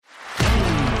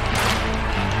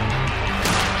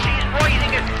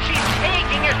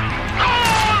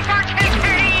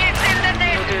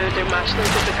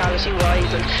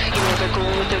quality-wise, and they're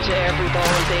going with it to every ball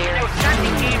there.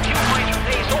 Outstanding game, 2 points from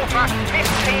play so far.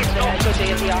 Best play so. A good day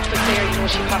in the office there.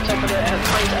 She popped up with a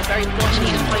very much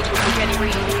needed point, which Kenny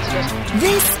really needed it.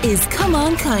 This is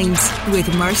Camán Caint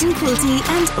with Martin Quilty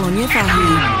and Anya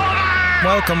Fahy.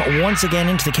 Welcome once again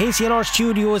into the KCLR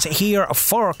studios here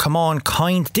for Camán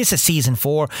Caint. This is season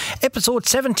 4, episode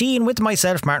 17, with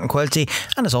myself, Martin Quilty,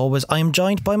 and as always I am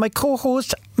joined by my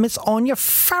co-host, Miss Anya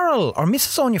Farrell, or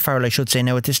Mrs. Anya Farrell I should say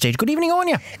now at this stage. Good evening,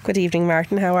 Anya. Good evening,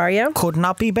 Martin, how are you? Could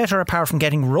not be better, apart from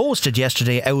getting roasted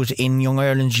yesterday out in Young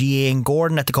Ireland GA in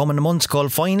Gordon at the Camán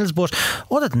mBunscoil finals, but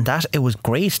other than that it was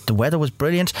great. The weather was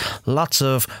brilliant, lots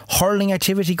of hurling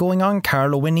activity going on,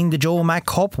 Carlow winning the Joe Mack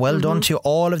Cup, well done to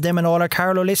all of them and all our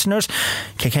Carlow listeners.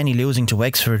 Kilkenny losing to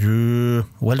Wexford,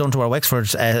 well done to our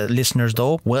Wexford listeners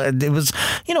though. Well, it was,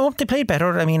 they played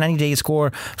better. I mean, any day you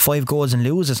score 5 goals and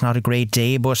lose, it's not a great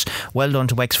day, but well done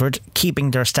to Wexford,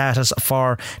 keeping their status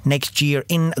for next year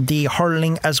in the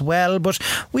hurling as well. But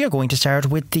we are going to start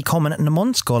with the Camán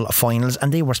mBunscoil finals,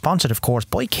 and they were sponsored of course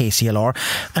by KCLR,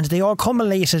 and they all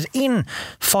culminated in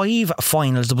 5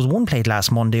 finals. There was one played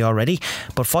last Monday already,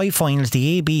 but 5 finals.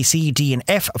 The A, B, C, D and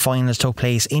F finals took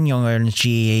place in Young Ireland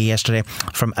GAA yesterday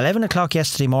from 11 o'clock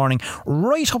yesterday morning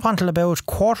right up until about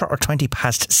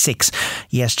 6:15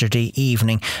 yesterday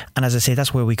evening. And as I say,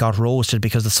 that's where we got roasted,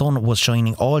 because the sun was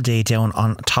shining all day down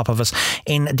on top of us.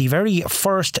 In the very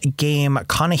first game,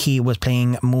 Connacht was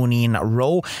playing Mooneen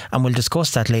Row, and we'll discuss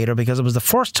that later, because it was the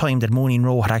first time that Mooneen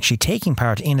Row had actually taken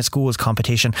part in a schools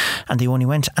competition, and they only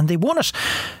went and they won it.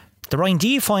 The Ryan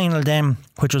D final then,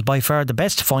 which was by far the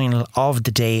best final of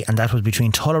the day, and that was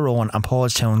between Tullaroan and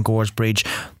Paulstown Goresbridge.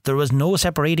 There was no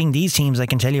separating these teams, I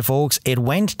can tell you folks. It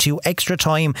went to extra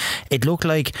time. It looked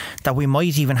like that we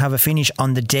might even have a finish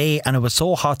on the day, and it was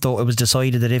so hot though, it was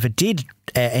decided that if it did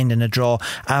end in a draw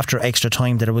after extra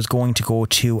time, that it was going to go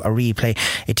to a replay.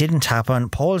 It didn't happen.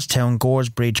 Paulstown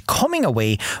Goresbridge coming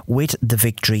away with the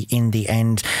victory in the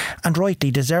end, and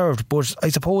rightly deserved. But I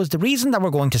suppose the reason that we're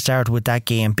going to start with that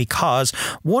game, because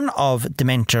one of the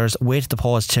mentors with the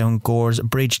Paulstown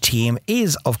Goresbridge team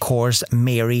is of course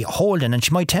Mary Holden, and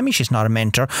she might tell me she's not a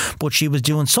mentor, but she was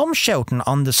doing some shouting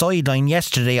on the sideline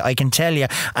yesterday, I can tell you,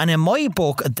 and in my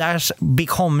book that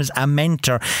becomes a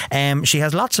mentor. She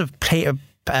has lots of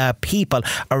people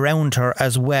around her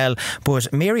as well,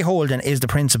 but Mary Holden is the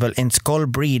principal in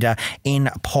Sculbreda in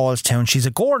Paulstown. She's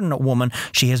a Gordon woman.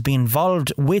 She has been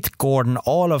involved with Gordon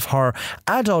all of her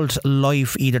adult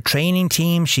life, either training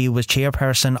team. She was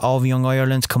chairperson of Young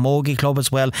Ireland's Camogie Club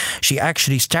as well. She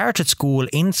actually started school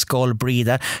in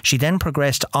Sculbreda. She then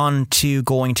progressed on to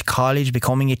going to college,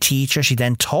 becoming a teacher. She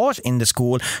then taught in the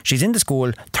school. She's in the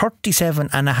school 37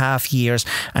 and a half years,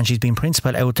 and she's been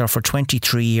principal out there for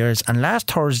 23 years. And last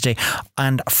Thursday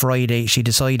and Friday she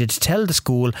decided to tell the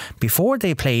school, before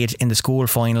they played in the school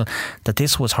final, that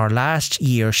this was her last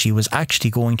year. She was actually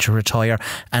going to retire,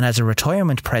 and as a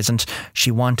retirement present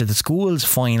she wanted the school's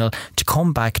final to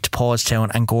come back to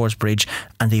Paulstown and Goresbridge,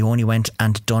 and they only went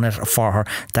and done it for her.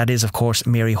 That is of course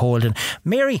Mary Holden.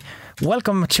 Mary,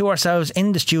 welcome to ourselves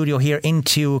in the studio here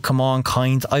into Camán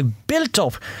Caint. I built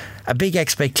up a big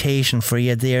expectation for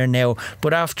you there now,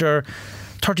 but after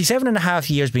 37 and a half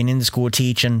years being in the school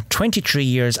teaching, 23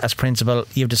 years as principal,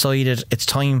 you've decided it's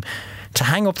time to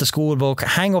hang up the school book,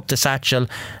 hang up the satchel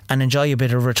and enjoy a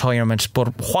bit of retirement.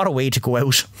 But what a way to go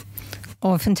out.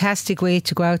 Oh, a fantastic way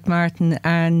to go out, Martin.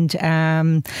 And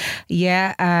the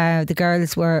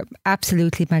girls were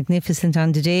absolutely magnificent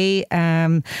on the day.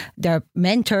 Their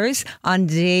mentors on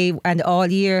the day and all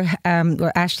year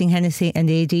were Aisling Hennessy and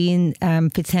Aideen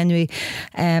Fitzhenry,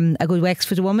 a good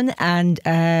Wexford woman, and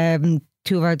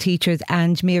 2 of our teachers,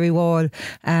 and Mary Wall,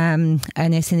 an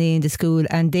SNA in the school,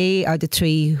 and they are the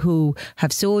 3 who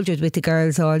have soldiered with the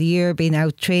girls all year, been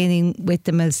out training with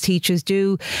them as teachers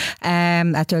do,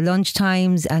 at their lunch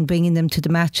times, and bringing them to the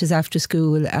matches after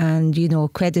school. And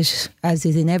credit, as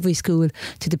is in every school,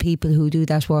 to the people who do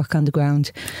that work on the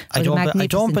ground. I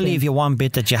don't believe you one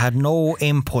bit that you had no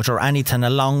input or anything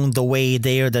along the way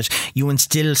there, that you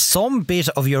instill some bit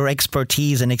of your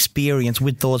expertise and experience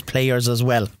with those players as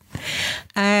well.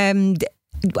 I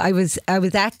was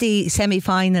at the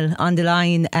semi-final on the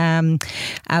line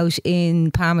out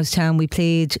in Palmerstown. We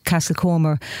played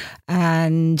Castlecomer,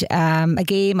 and a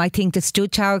game I think that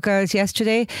stood to our girls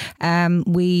yesterday.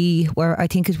 We were, I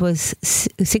think it was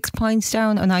 6 points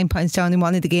down or 9 points down in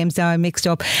one of the games now, I mixed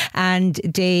up, and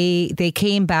they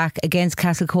came back against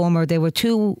Castlecomer. They were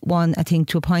 2-1 I think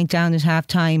to a point down at half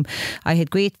time. I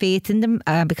had great faith in them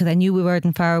because I knew we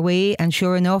weren't far away, and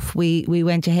sure enough we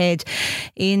went ahead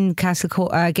in Castlecomer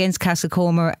against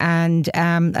Castlecomer, and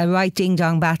a right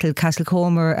ding-dong battle.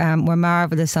 Castlecomer were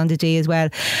marvellous on the day as well.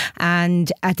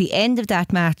 And at the end of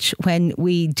that match, when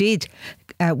we did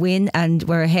win and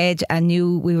were ahead and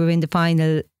knew we were in the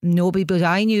final, nobody but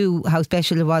I knew how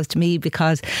special it was to me,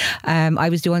 because I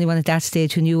was the only one at that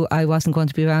stage who knew I wasn't going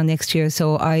to be around next year.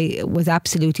 So I was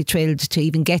absolutely thrilled to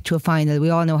even get to a final. We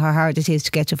all know how hard it is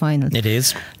to get to a final. It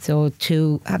is. So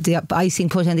to have the icing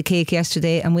put on the cake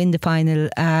yesterday and win the final,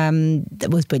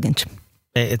 that was brilliant.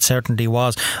 It certainly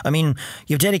was. I mean,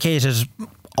 you've dedicated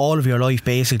all of your life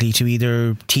basically to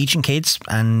either teaching kids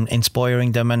and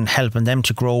inspiring them and helping them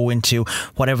to grow into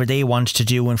whatever they want to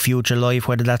do in future life,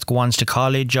 whether that's go on to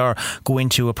college or go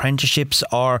into apprenticeships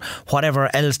or whatever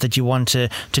else that you want to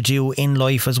do in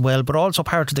life as well, but also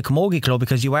part of the Camogie Club,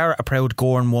 because you are a proud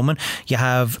Gowran woman. You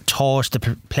have taught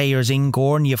the players in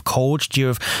Gowran, you've coached,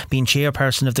 you've been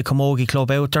chairperson of the Camogie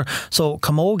Club out there, so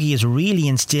Camogie is really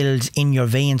instilled in your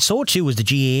veins. So too is the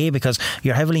GAA, because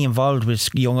you're heavily involved with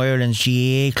Young Ireland's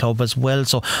GAA club as well.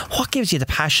 So what gives you the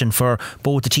passion for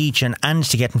both the teaching and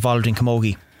to get involved in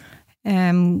Camogie?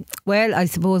 Well, I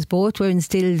suppose both were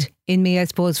instilled in me, I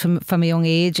suppose, from a young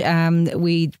age.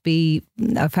 We'd be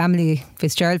a family,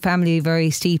 Fitzgerald family,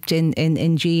 very steeped in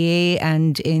GAA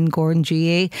and in Gordon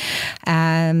GAA.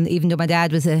 Even though my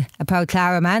dad was a proud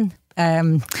Clara man,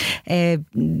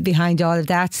 behind all of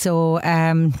that, so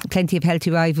plenty of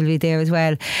healthy rivalry there as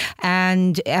well.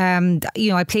 And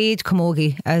I played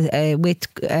Camogie with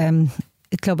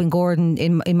a club in Gordon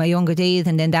in my younger days,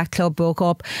 and then that club broke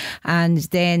up, and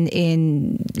then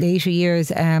in later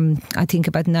years, I think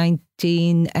about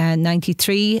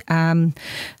 1993,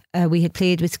 we had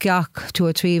played with Skioch, 2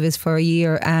 or 3 of us, for a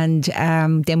year, and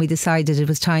then we decided it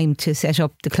was time to set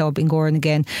up the club in Gowran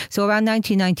again. So around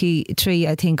 1993,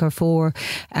 I think, or 4,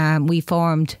 we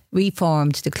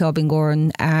reformed the club in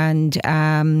Gowran, and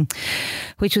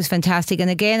which was fantastic. And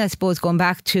again, I suppose going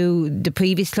back to the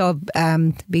previous club,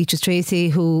 Beatrice Tracy,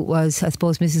 who was, I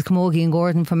suppose, Mrs. Camogie in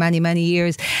Gordon for many, many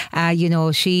years,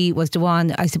 she was the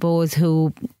one, I suppose,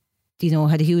 who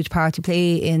had a huge part to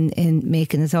play in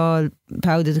making us all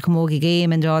proud of the Camogie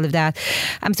game and all of that.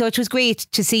 So it was great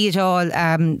to see it all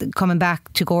coming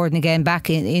back to Gordon again, back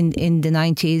in the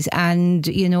 90s, and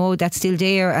that's still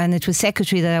there. And it was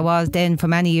secretary that I was then for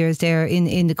many years there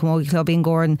in the Camogie Club in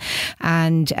Gordon,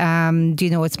 and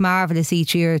it's marvellous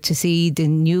each year to see the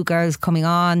new girls coming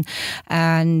on,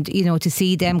 and to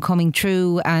see them coming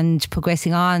through and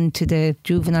progressing on to the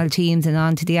juvenile teams and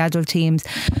on to the adult teams,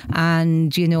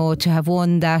 and to have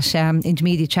won that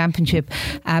intermediate championship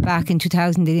back in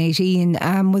 2018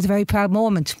 was a very proud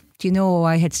moment.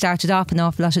 I had started off an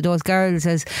awful lot of those girls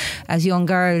as young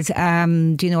girls. I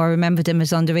remember them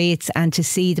as under 8s, and to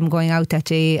see them going out that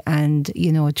day and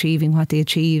achieving what they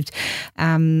achieved,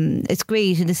 it's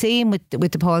great. And the same with the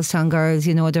Paulstown girls.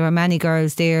 There are many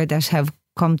girls there that have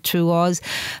come through us.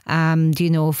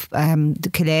 The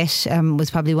Colette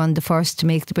was probably one of the first to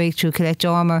make the breakthrough, Colette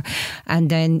Dormer, and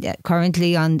then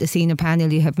currently on the senior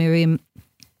panel you have Miriam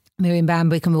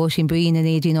Bambrick and Roisin Breen and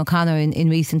Adrian O'Connor in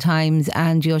recent times,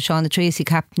 and Shauna Tracy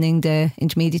captaining the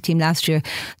intermediate team last year.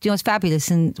 It's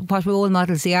fabulous, and what role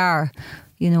models they are,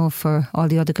 for all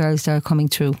the other girls that are coming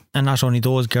through. And not only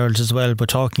those girls as well, but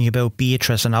talking about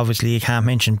Beatrice, and obviously you can't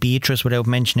mention Beatrice without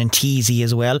mentioning Teasy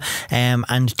as well,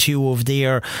 and 2 of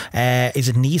their is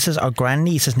it nieces or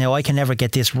grandnieces? Now I can never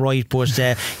get this right, but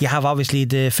you have obviously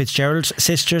the Fitzgerald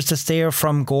sisters that's there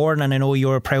from Gordon, and I know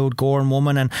you're a proud Gordon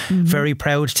woman, and very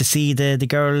proud to see the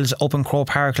girls up in Croke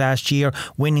Park last year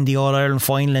winning the All-Ireland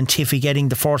final, and Tiffy getting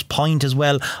the first point as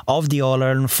well of the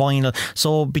All-Ireland final.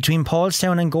 So between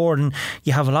Paulstown and Gordon,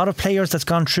 you have a lot of players that's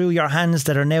gone through your hands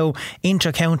that are now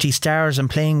inter-county stars and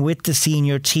playing with the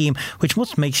senior team, which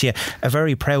must makes you a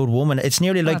very proud woman. It's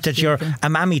nearly like Absolutely. That you're a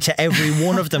mammy to every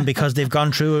one of them, because they've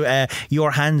gone through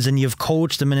your hands and you've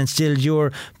coached them and instilled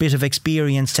your bit of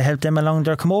experience to help them along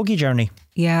their Camogie journey.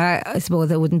 Yeah, I suppose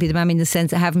I wouldn't be the mammy in the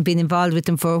sense I haven't been involved with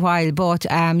them for a while, but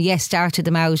yes, started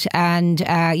them out, and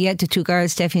the 2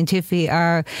 girls, Steffi and Tiffy,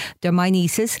 they're my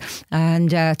nieces, and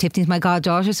Tiffany's my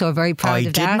goddaughter, so I'm very proud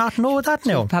of that. I did not know that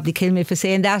now. She'll probably kill me for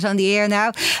saying that on the air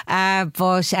now,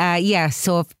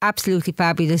 so absolutely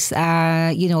fabulous.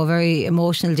 A very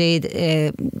emotional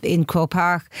day in Croke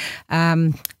Park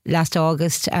last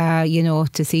August,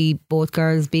 to see both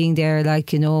girls being there, you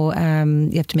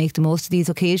have to make the most of these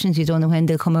occasions. You don't know when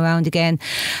they'll come around again,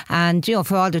 and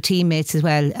for all their teammates as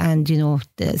well. And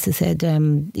as I said,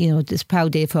 it's a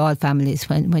proud day for all families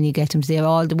when you get them there.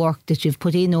 All the work that you've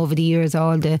put in over the years,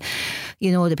 all the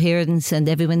the parents and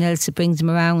everyone else that brings them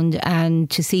around, and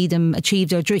to see them achieve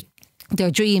their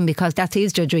their dream, because that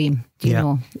is their dream.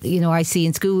 You know, I see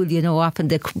in school, often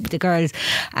the girls,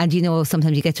 and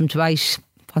sometimes you get them to write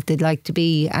what they'd like to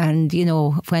be, and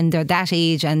when they're that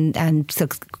age and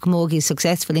Camogie is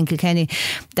successful in Kilkenny,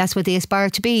 that's what they aspire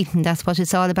to be, and that's what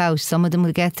it's all about. Some of them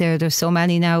will get there. There's so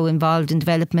many now involved in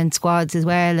development squads as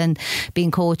well, and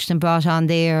being coached and brought on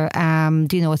there.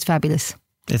 It's fabulous.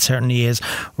 It certainly is.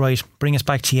 Right, bring us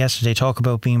back to yesterday. Talk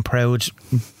about being proud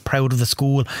of the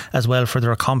school as well for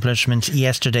their accomplishments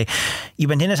yesterday. You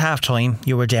went in at half time,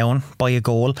 you were down by a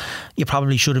goal. You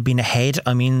probably should have been ahead.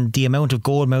 I mean, the amount of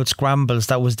goal mouth scrambles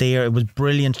that was there, it was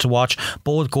brilliant to watch.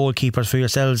 Both goalkeepers, for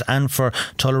yourselves and for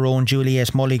Tullaroan,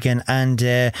 Juliet Mulligan and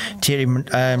Thierry.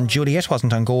 Juliet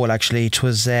wasn't on goal actually. It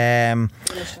was Ailish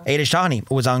Dohney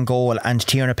was on goal, and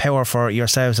Tierna Power for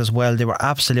yourselves as well. They were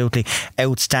absolutely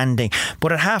outstanding.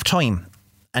 But at half time,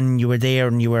 and you were there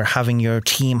and you were having your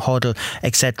team huddle,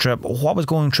 etc., what was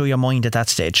going through your mind at that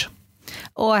stage?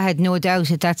 Oh, I had no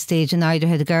doubt at that stage, and neither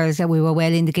had the girls, that we were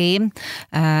well in the game.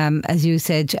 As you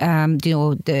said, the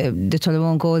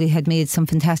Tullaroan goalie had made some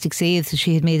fantastic saves. So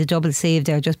she had made a double save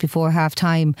there just before half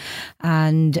time,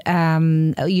 and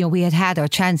we had our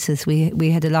chances.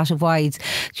 We had a lot of wides,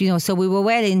 so we were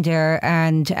well in there,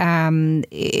 and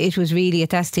it was really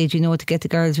at that stage, to get the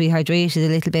girls rehydrated a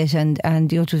little bit, and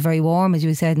it was very warm, as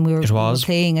you said, and we were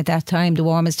playing at that time, the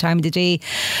warmest time of the day,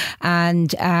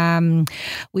 and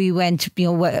we went.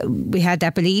 We had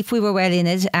that belief we were well in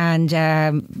it, and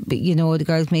the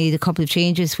girls made a couple of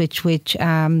changes which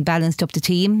balanced up the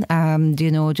team.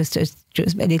 Just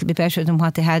a little bit better than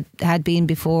what they had been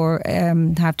before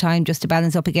half time, just to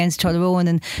balance up against Tullaroan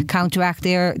and counteract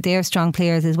their strong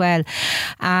players as well.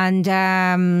 And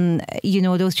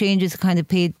those changes kind of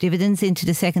paid dividends into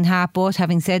the second half. But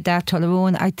having said that,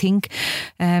 Tullaroan, I think,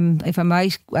 if I'm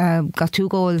right, got 2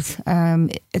 goals at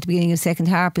the beginning of the second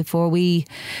half before we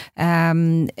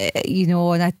and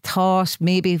I thought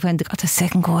maybe when they got the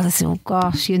second goal, I said, oh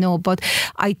gosh, but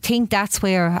I think that's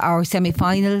where our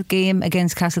semi-final game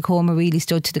against Castlecombe really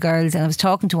stood to the girls. And I was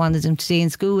talking to one of them today in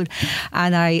school,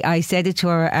 and I said it to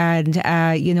her, and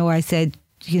I said,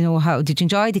 how did you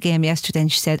enjoy the game yesterday?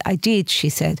 And she said, I did. She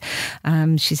said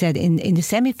in the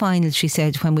semi-finals, she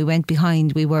said, when we went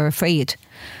behind, we were afraid.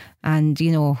 And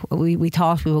we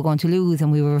thought we were going to lose,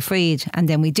 and we were afraid, and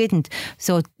then we didn't.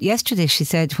 So yesterday, she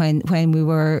said, when we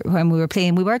were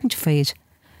playing, we weren't afraid,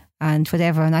 and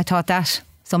whatever. And I thought that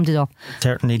summed it up.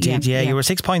 Certainly did. Yeah. You were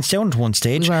 6 points down at one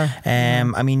stage. We were.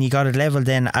 I mean, you got it level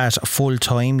then at full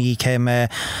time. You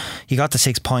got the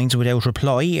 6 points without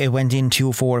reply. It went in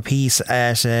 2-4 apiece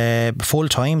at full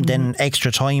time. Then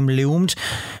extra time loomed,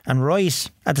 and right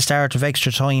at the start of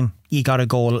extra time, you got a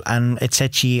goal, and it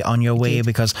set you on your way,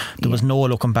 because there was no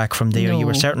looking back from there. You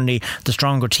were certainly the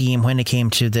stronger team when it came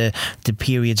to the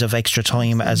periods of extra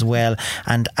time as well.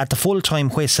 And at the full time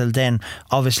whistle, then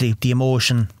obviously the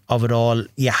emotion of it all,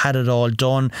 you had it all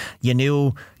done. You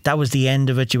knew that was the end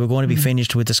of it. You were going to be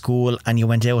finished with the school, and you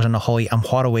went out on a high. And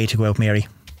what a way to go out, Mary.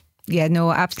 Yeah,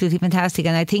 no, absolutely fantastic.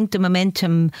 And I think the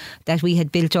momentum that we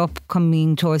had built up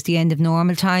coming towards the end of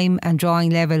normal time and drawing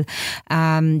level,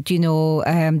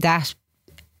 that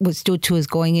was stood to us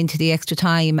going into the extra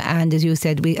time. And as you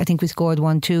said, I think we scored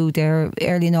 1-2 there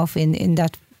early enough in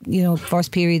that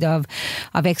first period of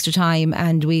extra time,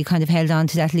 and we kind of held on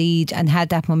to that lead and had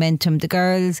that momentum. The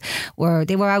girls were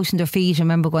out on their feet. I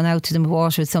remember going out to them with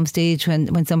water at some stage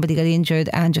when somebody got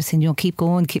injured, and just saying, keep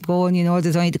going,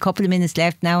 there's only a couple of minutes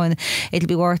left now and it'll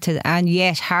be worth it. And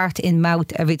yet heart in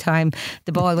mouth every time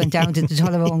the ball went down to the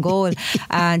Tullaroan goal.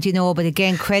 And but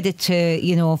again, credit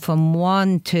to from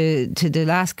one to the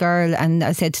last girl. And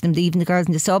I said to them, even the girls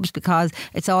in the subs, because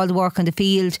it's all the work on the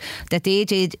field that they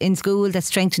did in school that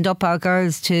strengthened up our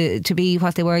girls to be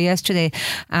what they were yesterday.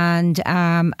 And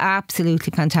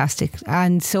absolutely fantastic,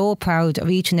 and so proud of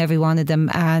each and every one of them,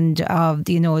 and of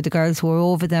the girls who were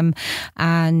over them.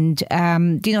 And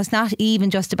it's not even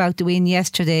just about the win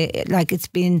yesterday. Like, it's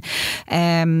been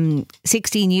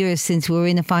 16 years since we were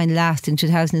in a final last in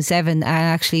 2007, and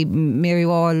actually Mary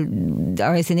Wall,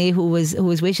 our SNA, who was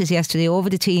with us yesterday over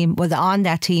the team, was on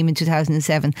that team in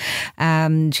 2007.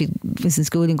 She was in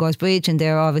school in Goresbridge, and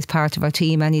they're always part of our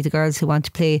team, any of the girls who want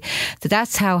to play. So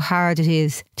that's how hard it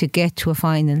is to get to a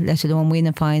final, let alone win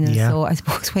a final. Yeah. So I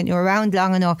suppose when you're around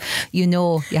long enough, you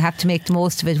have to make the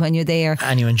most of it when you're there,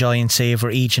 and you enjoy and savour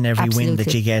each and every win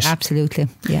that you get. Absolutely,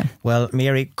 yeah. Well,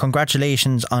 Mary,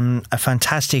 congratulations on a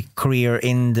fantastic career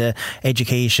in the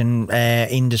education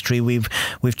industry. We've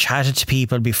chatted to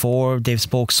people before, they've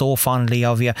spoke so fondly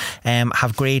of you,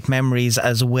 have great memories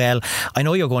as well. I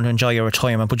know you're going to enjoy your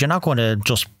retirement, but you're not going to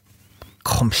just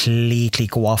completely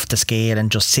go off the scale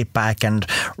and just sit back and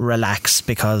relax,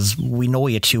 because we know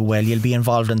you too well. You'll be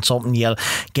involved in something, you'll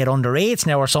get under 8s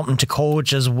now or something to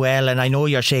coach as well, and I know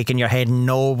you're shaking your head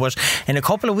no, but in a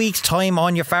couple of weeks time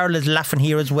Anya Farrell is laughing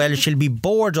here as well. She'll be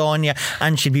bored on you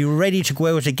and she'll be ready to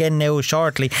go out again now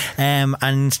shortly,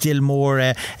 and still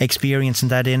more experience in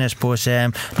that in it. But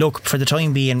look, for the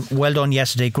time being, well done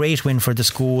yesterday, great win for the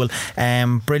school.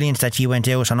 Brilliant that you went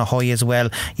out on a high as well.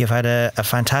 You've had a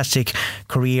fantastic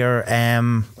career,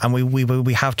 and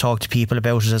we have talked to people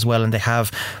about it as well, and they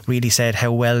have really said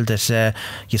how well that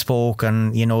you spoke,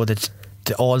 and you know that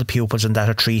all the pupils and that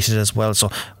are treated as well. So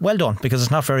well done, because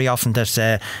it's not very often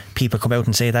that people come out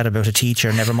and say that about a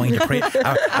teacher, never mind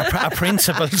a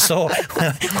principal. So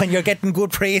when you're getting good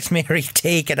praise, Mary,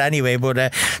 take it anyway.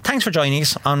 But thanks for joining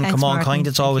us on Camán Caint.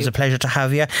 It's always a pleasure to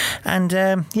have you, and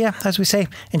as we say,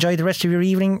 enjoy the rest of your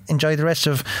evening, enjoy the rest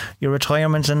of your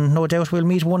retirement, and no doubt we'll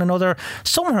meet one another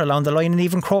somewhere along the line, and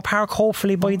even Crow Park,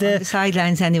 hopefully by the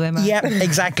sidelines anyway, Mark. Yeah,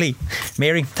 exactly.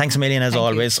 Mary, thanks a million as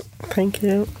always. Thank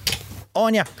you.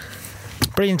 Anya,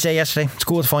 brilliant day yesterday,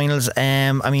 school finals.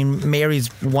 I mean, Mary's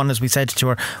one, as we said to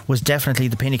her, was definitely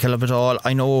the pinnacle of it all.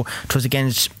 I know it was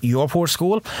against your poor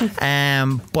school, but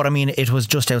I mean, it was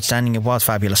just outstanding. It was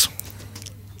fabulous.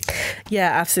 Yeah,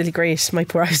 absolutely great. I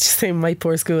was just saying my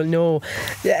poor school. No,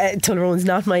 Tullaroan's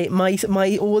not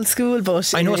my old school,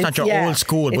 but I know it's not your old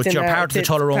school, but you're part of the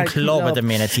Tullaroan club at the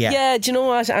minute. Yeah, do you know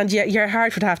what? And your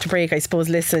heart would have to break, I suppose.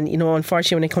 Listen, you know,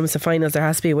 unfortunately, when it comes to finals, there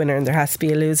has to be a winner and there has to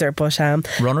be a loser. But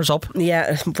runners up.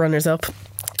 Yeah, runners up.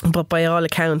 But by all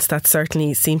accounts, that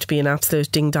certainly seemed to be an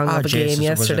absolute ding-dong of a game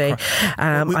yesterday.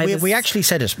 We actually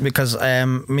said it because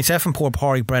myself and poor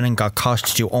Pádraig Brennan got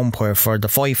cast to umpire for the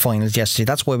 5 finals yesterday.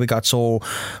 That's why we got so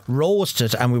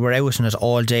roasted and we were out in it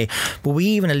all day. But we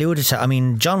even alluded to, I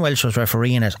mean, John Welsh was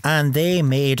refereeing it and they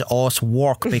made us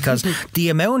work, because the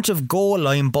amount of goal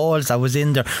line balls that was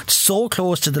in there, so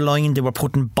close to the line, they were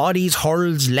putting bodies,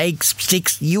 hurls, legs,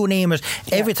 sticks, you name it.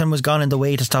 Yeah. Everything was gone in the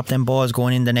way to stop them balls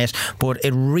going in the net. But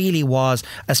it really was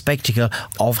a spectacle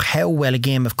of how well a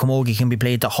game of camogie can be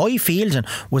played. The high fielding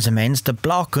was immense, the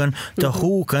blocking, the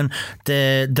hooking,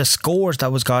 the scores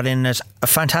that was got in it. A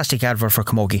fantastic advert for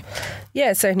camogie.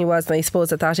 Yeah, it certainly was, and I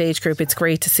suppose at that age group it's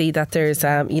great to see that there's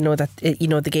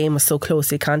the game was so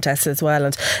closely contested as well.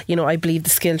 And you know, I believe the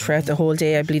skill throughout the whole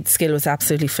day, I believe the skill was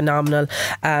absolutely phenomenal.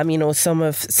 You know, some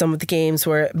of the games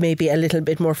were maybe a little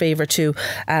bit more favoured to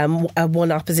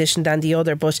one opposition than the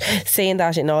other, but saying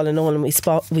that in all, and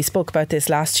we spoke about this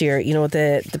last year, you know,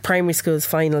 the primary school's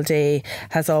final day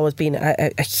has always been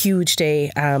a huge day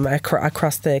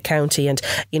across the county, and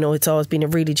you know, it's always been a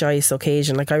really joyous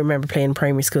occasion. Like I remember playing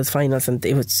primary school's finals and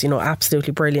it was, you know,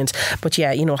 absolutely brilliant. But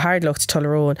yeah, you know, hard luck to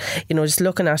Tullaroan. You know, just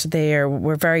looking at it there,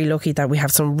 we're very lucky that we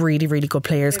have some really, really good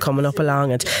players coming up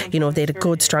along, and you know, they had a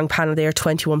good strong panel there,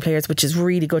 21 players, which is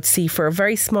really good to see for a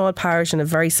very small parish and a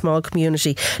very small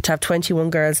community, to have 21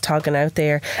 girls togging out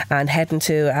there and heading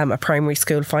to a primary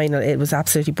school final. It was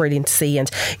absolutely brilliant to see, and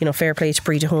you know, fair play to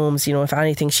Breda Holmes. You know, if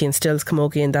anything, she instills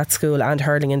camogie in that school and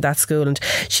hurling in that school, and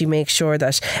she makes sure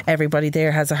that everybody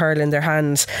there has a hurl in their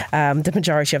hand the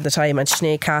majority of the time. And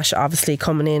Sinead Cash obviously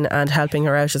coming in and helping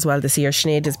her out as well this year.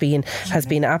 Sinead has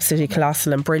been absolutely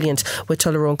colossal and brilliant with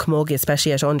Tullaroan camogie,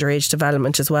 especially at underage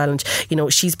development as well. And you know,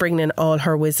 she's bringing in all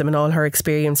her wisdom and all her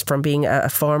experience from being a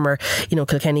former, you know,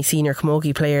 Kilkenny senior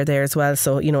camogie player there as well.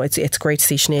 So you know, it's great to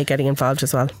see Sinead getting involved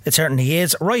as well. It certainly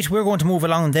is. Right, we're going to move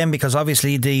along then, because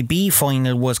obviously the B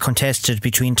final was contested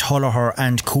between Tullaher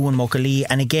and Cumann Muckalee,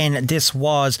 and again this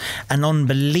was an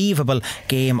unbelievable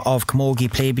game of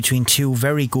camogie played between two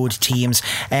very good teams.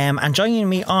 And joining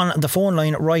me on the phone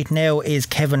line right now is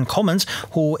Kevin Cummins,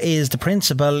 who is the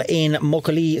principal in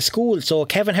Muckalee School. So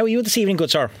Kevin, how are you this evening,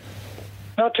 good sir?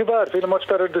 Not too bad. Feeling much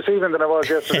better this evening than I was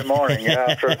yesterday morning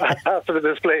after the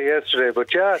display yesterday.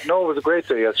 But yeah, no, it was a great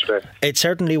day yesterday. It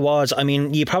certainly was. I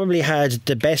mean, you probably had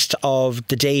the best of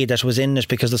the day that was in it,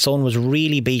 because the sun was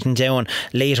really beaten down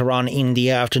later on in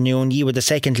the afternoon. You were the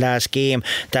second last game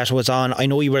that was on. I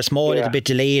know you were a small little bit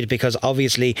delayed, because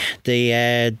obviously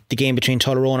the game between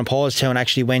Tullaroan and Paulstown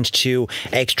actually went to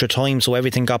extra time, so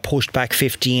everything got pushed back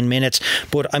 15 minutes.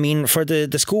 But I mean, for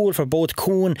the school, for both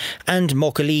Cumann and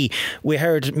Muckalee, we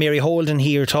heard Mary Holden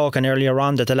here talking earlier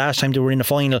on that the last time they were in a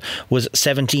final was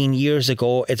 17 years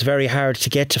ago. It's very hard to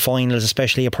get to finals,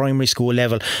 especially at primary school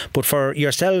level. But for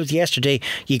yourselves yesterday,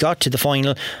 you got to the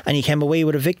final and you came away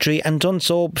with a victory, and done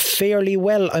so fairly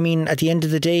well. I mean, at the end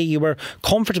of the day, you were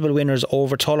comfortable winners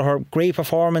over Tullaher. Great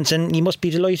performance, and you must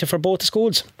be delighted for both the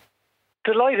schools.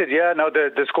 Delighted, yeah. Now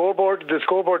the scoreboard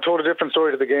told a different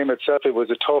story to the game itself. It was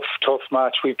a tough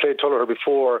match. We played Tullogher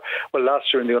before,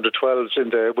 last year in the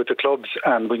under-12s with the clubs,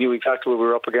 and we knew exactly what we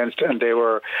were up against. And they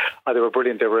were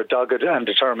brilliant. They were a dogged and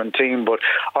determined team. But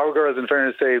our girls, in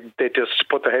fairness, they just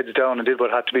put their heads down and did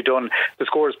what had to be done. The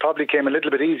scores probably came a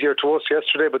little bit easier to us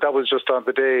yesterday, but that was just on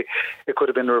the day. It could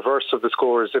have been the reverse of the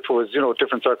scores if it was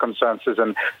different circumstances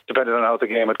and depending on how the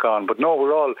game had gone. But no,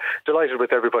 we're all delighted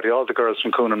with everybody, all the girls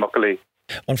from Coon and Muckalee.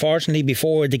 Unfortunately,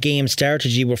 before the game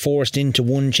started, you were forced into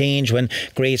one change when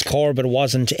Grace Corbett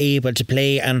wasn't able to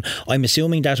play, and I'm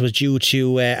assuming that was due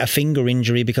to a finger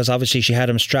injury, because obviously she had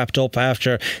him strapped up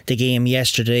after the game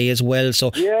yesterday as well.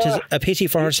 So it's a pity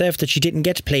for herself that she didn't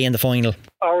get to play in the final.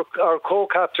 Our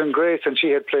co-captain Grace, and she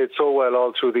had played so well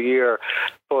all through the year,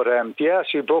 but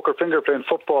she broke her finger playing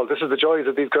football. This is the joys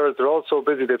of these girls. They're all so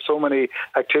busy. They have so many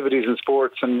activities in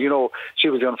sports, and she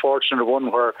was the unfortunate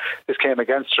one where this came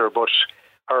against her, but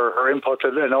her input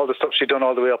and all the stuff she'd done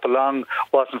all the way up along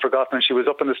wasn't forgotten. She was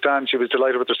up in the stand. She was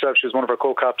delighted with herself. She was one of our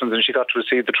co-captains, and she got to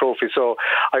receive the trophy. So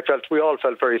we all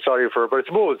felt very sorry for her. But I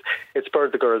suppose it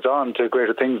spurred the girls on to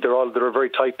greater things. They're a very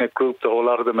tight-knit group, the whole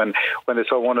lot of them. And when they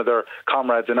saw one of their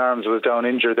comrades in arms was down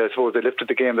injured, I suppose they lifted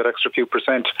the game that extra few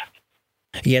percent.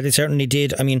 Yeah, they certainly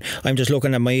did. I mean, I'm just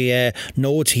looking at my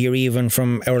notes here, even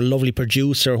from our lovely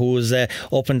producer who's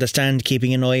up in the stand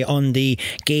keeping an eye on the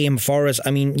game for us.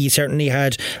 I mean, you certainly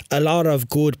had a lot of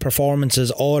good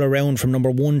performances all around from number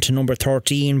 1 to number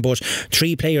 13, but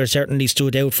 3 players certainly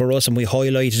stood out for us and we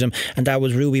highlighted them, and that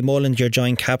was Ruby Mullen, your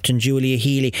joint captain, Julia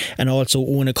Healy, and also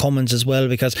Una Cummins as well,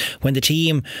 because when the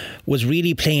team was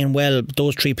really playing well,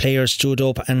 those 3 players stood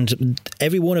up, and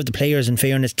every one of the players, in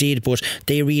fairness, did, but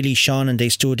they really shone and they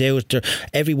stood out.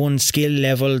 Everyone's skill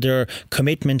level, their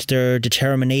commitment, their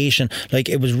determination, like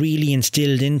it was really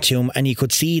instilled into them, and you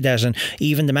could see that. And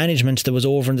even the management that was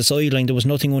over on the sideline, there was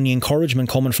nothing, only encouragement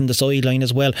coming from the sideline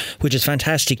as well, which is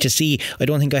fantastic to see. I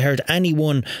don't think I heard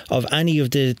anyone of any of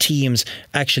the teams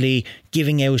actually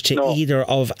giving out to either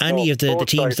of any of the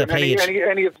teams that played.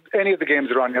 Any of the games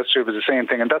that were on yesterday was the same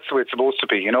thing, and that's the way it's supposed to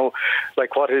be.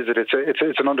 Like what is it?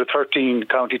 It's an under 13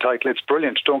 county title. It's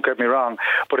brilliant, don't get me wrong,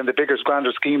 but in the bigger,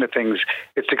 grander scheme of things,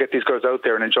 it's to get these girls out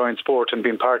there and enjoying sport and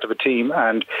being part of a team,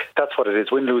 and that's what it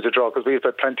is. Win, lose or draw, because we've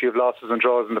had plenty of losses and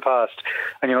draws in the past,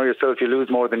 and you know yourself, you lose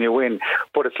more than you win.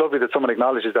 But it's lovely that someone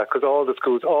acknowledges that, because all the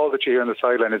schools, all that you hear on the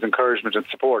sideline is encouragement and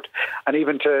support. And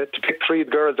even to pick 3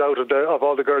 girls out of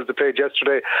all the girls that played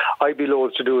yesterday, I'd be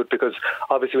loath to do it, because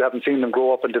obviously we haven't seen them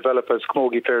grow up and develop as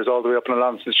camogie players all the way up and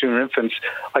along since junior infants.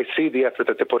 I see the effort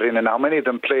that they put in, and how many of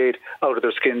them played out of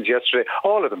their skins yesterday.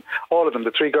 All of them,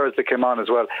 the 3 girls that came on as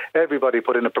well, everybody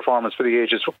put in a performance for the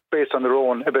ages based on their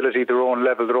own ability, their own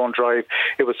level, their own drive.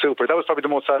 It was super. That was probably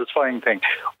the most satisfying thing.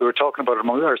 We were talking about it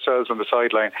among ourselves on the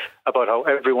sideline, about how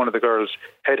every one of the girls,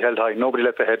 head held high, nobody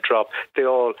let the head drop. They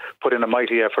all put in a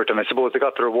mighty effort, and I suppose they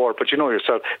got the reward. But you know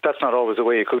yourself, that's not always the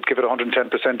way. You could give it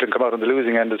 110% and come out on the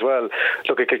losing end as well.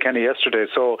 Look at Kilkenny yesterday.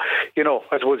 So,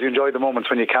 I suppose you enjoy the moments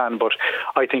when you can, but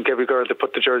I think every girl that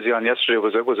put the jersey on yesterday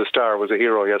was a star, was a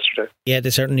hero yesterday. Yeah, they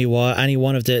certainly were. Any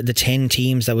one of the 10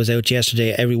 teams that was out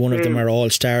yesterday, every one of them are all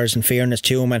stars, in fairness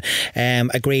to them,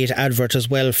 and a great advert as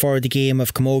well for the game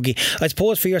of camogie. I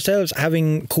suppose for yourselves,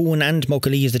 having Coon and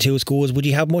Muckalee as the 2 schools, would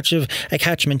you have much of a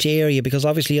catchment area? Because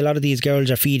obviously a lot of these girls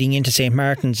are feeding into St.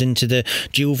 Martin's, into the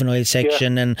juvenile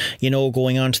section, and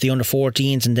going on to the under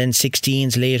 14s and then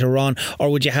 16s later on. Or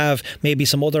would you have maybe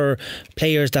some other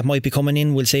players that might be coming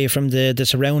in, we'll say, from the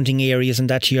surrounding areas, and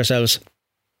that to yourselves?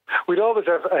 We'd always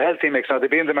have a healthy mix. Now,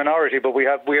 they'd be in the minority, but we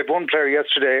had one player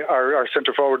yesterday, our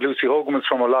centre forward, Lucy Hogan, was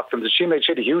from O'Loughlin, and she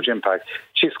had a huge impact.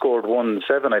 She scored 1-7,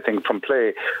 I think, from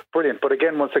play. Brilliant. But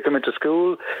again, once they come into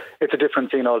school, it's a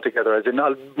different scene altogether. As in,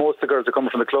 most of the girls are coming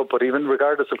from the club, but even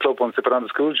regardless of club, once they put on the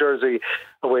school jersey,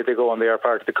 away they go, and they are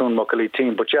part of the Coon Muckalee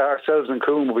team. But yeah, ourselves and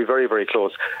Coon will be very, very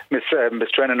close. Miss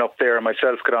Drennan up there and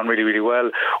myself got on really, really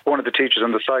well. One of the teachers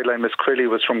on the sideline, Miss Crilly,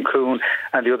 was from Coon,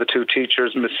 and the other 2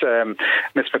 teachers, Miss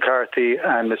McCarthy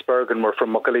and Miss Bergen, were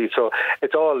from Muckalee. So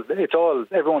it's all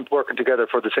everyone's working together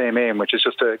for the same aim, which is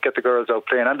just to get the girls out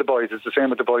playing, and the boys. It's the same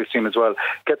with the boys team as well.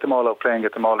 Get them all out playing,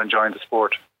 get them all enjoying the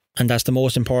sport. And that's the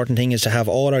most important thing, is to have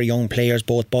all our young players,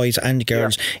 both boys and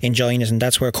girls, enjoying it. And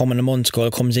that's where Cumann and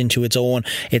mBunscoil comes into its own.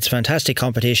 It's fantastic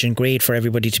competition, great for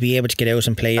everybody to be able to get out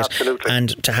and play it. Absolutely.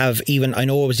 And to have, even, I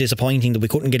know it was disappointing that we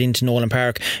couldn't get into Nolan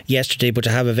Park yesterday, but to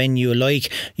have a venue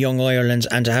like Young Ireland's,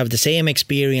 and to have the same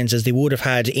experience as they would have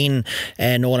had in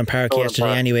Nolan Park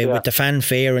yesterday anyway, with the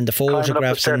fanfare and the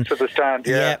photographs. And the stand,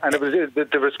 and it was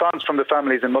the response from the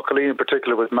families in Muckalee in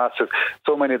particular was massive.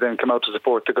 So many of them came out to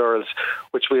support the girls,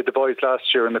 which we had the boys last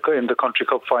year in the Country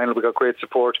Cup final. We got great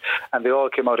support, and they all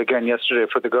came out again yesterday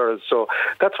for the girls. So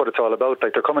that's what it's all about.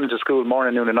 Like, they're coming into school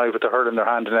morning, noon and night with the hurl in their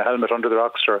hand and a helmet under their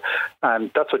oxter,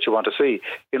 and that's what you want to see.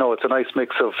 You know, it's a nice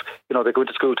mix of, you know, they go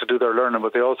into school to do their learning,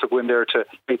 but they also go in there to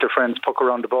meet their friends, puck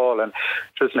around the ball, and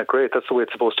isn't it great? That's the way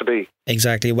it's supposed to be.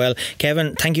 Exactly. Well,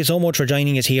 Kevin, thank you so much for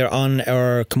joining us here on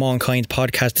our Camán Caint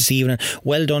podcast this evening.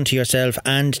 Well done to yourself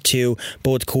and to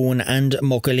both Cumann and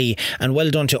Muckalee, and well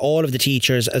done to all of the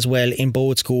teachers as well in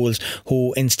both schools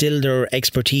who instill their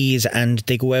expertise, and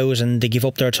they go out and they give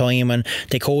up their time and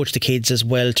they coach the kids as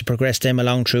well to progress them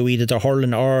along through either their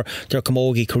hurling or their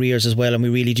camogie careers as well. And we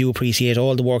really do appreciate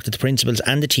all the work that the principals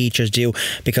and the teachers do,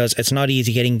 because it's not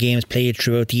easy getting games played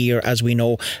throughout the year, as we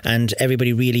know, and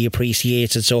everybody really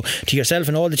appreciates it. So to yourself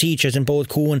and all the teachers in both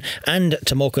Cumann and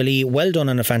to Muckalee, well done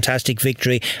on a fantastic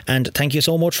victory, and thank you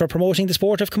so much for promoting the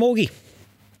sport of camogie.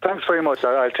 Thanks very much.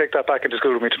 I'll take that back into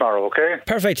school with me tomorrow, okay?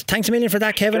 Perfect. Thanks a million for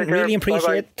that, Kevin. Really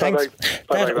appreciate it. Thanks.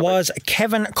 That was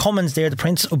Kevin Cummins there, the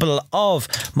principal of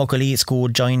Muckalee School,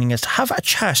 joining us to have a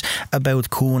chat about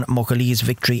Cumann Muckalee's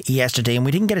victory yesterday. And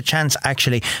we didn't get a chance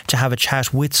actually to have a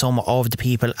chat with some of the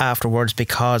people afterwards,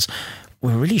 because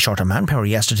we were really short of manpower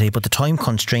yesterday, but the time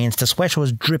constraints, the sweat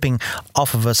was dripping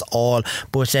off of us all.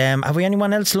 But have we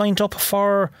anyone else lined up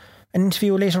for an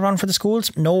interview later on for the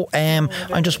schools? No, I'm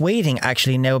just waiting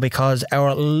actually now, because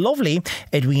our lovely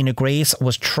Edwina Grace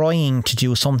was trying to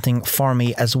do something for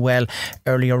me as well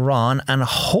earlier on, and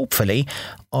hopefully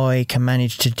I can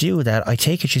manage to do that. I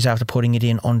take it she's after putting it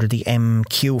in under the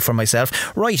MQ for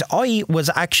myself. Right, I was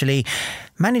actually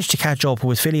managed to catch up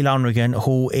with Philly Lonergan,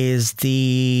 who is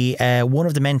the one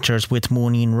of the mentors with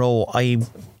Mooneen Rowe. I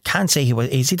can't say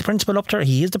is he the principal up there?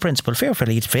 He is the principal. Fair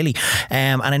Philly, it's Philly.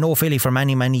 And I know Philly for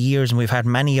many years, and we've had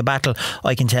many a battle,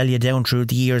 I can tell you, down through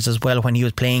the years as well, when he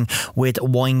was playing with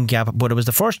Winegap. But it was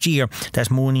the first year that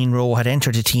Mooneen Rowe had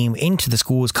entered the team into the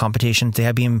schools competition. They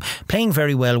had been playing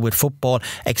very well with football,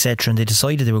 etc., and they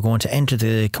decided they were going to enter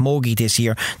the camogie this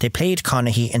year. They played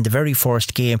Connacht in the very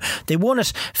first game. They won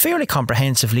it fairly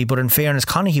comprehensively, but in fairness,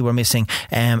 Connacht were missing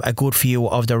a good few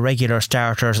of their regular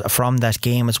starters from that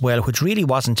game as well, which really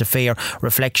wasn't a fair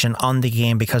reflection on the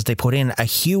game, because they put in a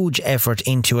huge effort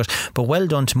into it. But well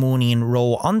done to Mooneen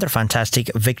Rowe on their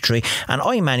fantastic victory. And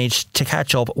I managed to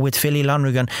catch up with Philly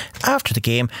Lonergan after the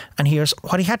game, and here's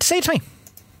what he had to say to me.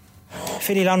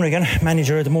 Philly Lonergan,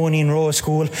 manager of the Mooneen Rowe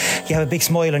School. You have a big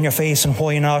smile on your face, and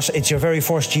why not? It's your very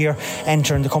first year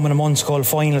entering the mBunscoil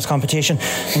finals competition,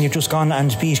 and you've just gone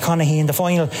and beat Connacht in the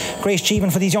final. Great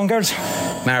achievement for these young girls.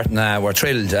 Martin, we're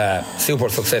thrilled. Super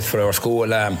success for our school.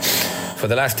 For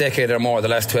the last decade or more, the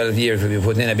last 12 years, we've been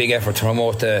putting in a big effort to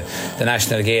promote the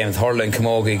national games, hurling,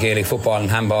 camogie, Gaelic football and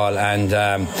handball, and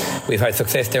we've had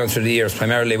success down through the years,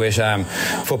 primarily with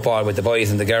football with the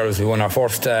boys and the girls. We won our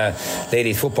first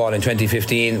ladies football in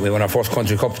 2015. We won our first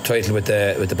Country Cup title with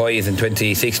the boys in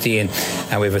 2016,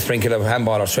 and we have a sprinkle of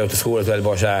handballers throughout the school as well.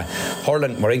 But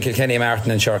hurling, we're in Kilkenny, Martin,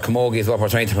 and sure, camogie is what we're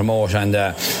trying to promote, and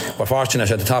we're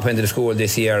fortunate at the top end of the school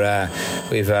this year.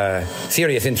 We've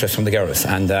serious interest from the girls,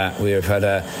 and we've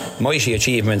had mighty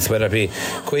achievements, whether it be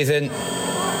quizzing,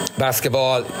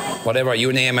 basketball, whatever,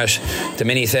 you name it, the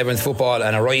mini sevens football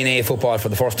and a Ryan A football for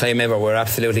the first time ever. We're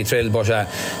absolutely thrilled. But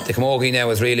the camogie now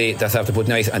is really, that's have to put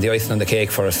the icing on the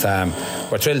cake for us.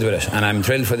 We're thrilled with it, and I'm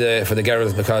thrilled for the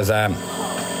girls, because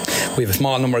we have a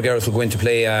small number of girls who go in to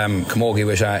play camogie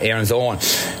with Aaron's own,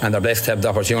 and they're blessed to have the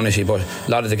opportunity, but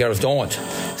a lot of the girls don't.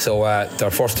 So their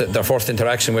first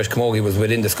interaction with camogie was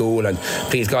within the school, and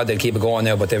please God they'll keep it going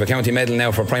now. But they have a county medal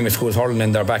now for primary schools hurling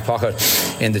in their back pocket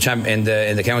in the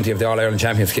county of the All-Ireland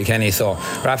champions Kilkenny. So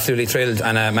we're absolutely thrilled,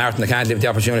 and Martin, I can't leave the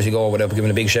opportunity go without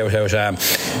giving a big shout out.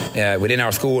 Within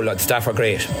our school, the staff are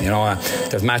great.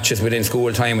 There's matches within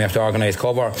school time, we have to organise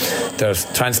cover. There's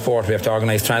transport, we have to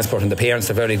organise transport, and the parents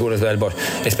are very good as well. But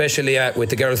especially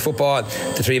with the girls football,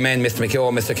 the three men, Mr.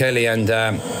 McKeown, Mr. Kelly and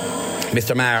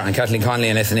Mr. Marr and Kathleen Connolly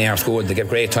and SNA school, they give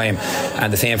great time,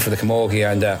 and the same for the camogie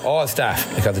and all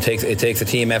staff, because it takes a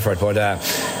team effort. But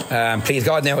please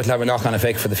God, now it'll have a knock-on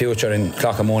effect for the future in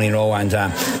Clough and Mooneen Rowe, and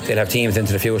they'll have teams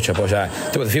into the future. But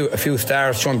there was a few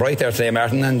stars shone bright there today,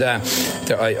 Martin, and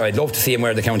I'd love to see him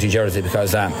wear the county jersey,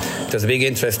 because there's a big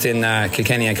interest in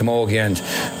Kilkenny and camogie, and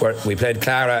we played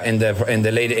Clara in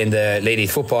the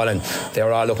ladies football, and they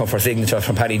were all looking for signatures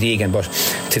from Paddy Deegan, but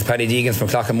it's Paddy Deegan's from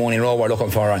Clough and Mooneen Rowe we're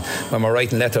looking for. And when we're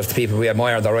writing letters to people we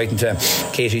admire, they're writing to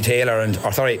Katie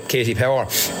Power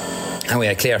and we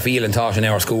had Claire Phelan taught in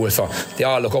our school, so they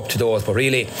all look up to those. But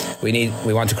really, we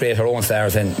want to create our own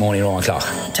stars in Mooney Row and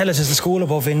Clough. Tell us, is the school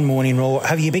above in Mooney Row,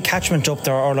 have you a big catchment up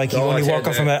there, or like you only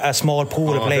working from a small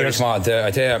pool of players? Very small.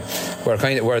 I tell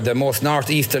you, we're the most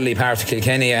northeasterly part of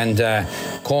Kilkenny, and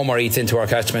Comer eats into our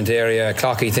catchment area,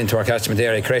 Clough eats into our catchment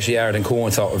area, Creshy Yard and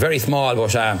Coon. So very small, but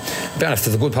to be honest,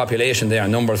 there's a good population there,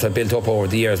 and numbers have built up over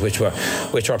the years, which we're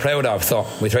proud of. So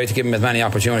we try to give them as many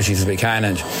opportunities as we can.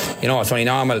 And you know, it's only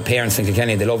normal parents in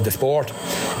Kilkenny, they love the sport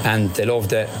and they love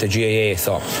the GAA.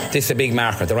 So this is a big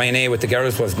market. The Ryan A with the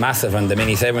girls was massive, and the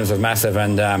Mini Sevens was massive,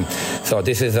 and so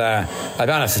this is I'll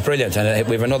be honest, it's brilliant. And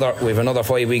we've another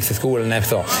 5 weeks of school and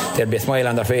so there'll be a smile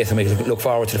on their face, and we can look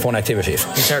forward to the fun activities.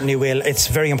 You certainly will. It's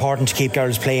very important to keep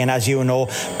girls playing, as you know,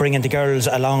 bringing the girls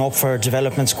along up for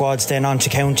development squads, then on to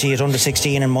county at under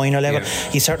 16 and minor level.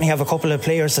 You certainly have a couple of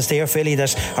players to stay Philly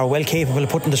that are well capable of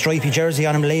putting the stripy jersey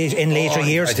on them in later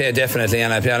years. I'd say definitely,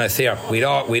 and I'll be honest here, we'd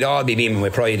all be beaming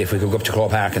with pride if we could go up to Crow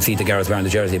Park and see the girls wearing the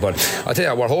jersey. But I'll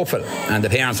tell you, we're hopeful, and the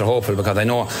parents are hopeful, because I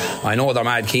know they're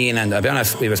mad keen. And I'll be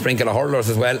honest, we have a sprinkle of hurlers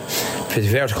as well. If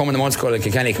it's fair to come in the mBunscoil and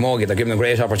Kilkenny Camogie, they're giving them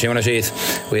great opportunities.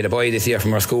 We had a boy this year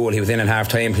from our school, he was in at half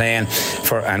time playing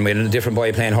and we had a different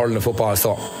boy playing hurling and football,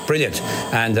 so brilliant.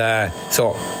 And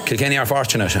so Kilkenny are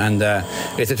fortunate, and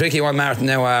it's a tricky one, Martin.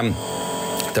 Now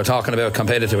they're talking about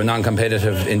competitive and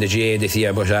non-competitive in the GA this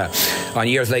year, but on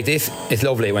years like this, it's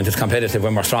lovely when it's competitive,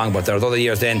 when we're strong. But there's other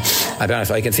years then, I'll be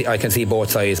honest, I can see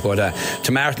both sides. But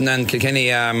to Martin and Kilkenny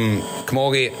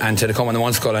Camogie, and to the Cumann and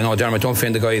mBunscoil, I know Dermot Dunphy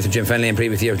and the guys and Jim Fennelly in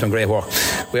previous years have done great work.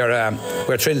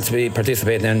 We're thrilled to be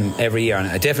participating in every year,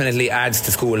 and it definitely adds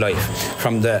to school life,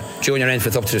 from the junior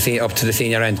infants up to the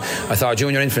senior end. I saw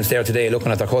junior infants there today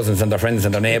looking at their cousins and their friends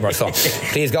and their neighbours, so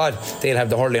please God, they'll have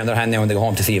the hurley on their hand now when they go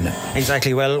home this evening.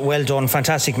 Exactly. Well done.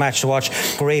 Fantastic match to watch.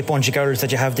 Great bunch of girls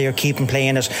that you have there. Keep them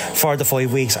playing it for the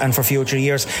 5 weeks and for future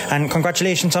years. And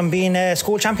congratulations on being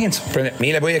school champions. Brilliant.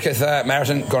 Míle buíochas,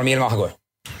 Martin. Gur míle maith agóir.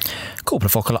 Cúpla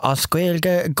focail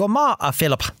Oscailge go maith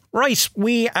Philip. Right,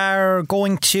 we are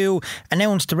going to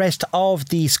announce the rest of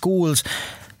the schools'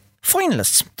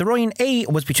 finalists. The Ryan A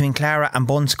was between Clara and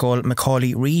mBunscoil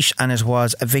Macaulay Reach, and it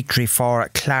was a victory for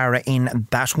Clara in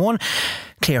that one.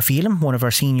 Claire Phelan, one of our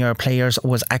senior players,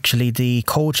 was actually the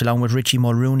coach along with Richie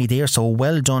Mulrooney there, so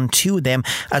well done to them.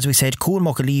 As we said, Cool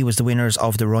Muckalee was the winners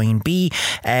of the Ryan B,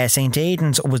 St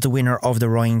Aidan's was the winner of the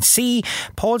Ryan C,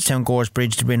 Paulstown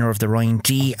Goresbridge the winner of the Ryan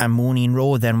D, and Mooney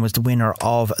Row then was the winner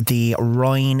of the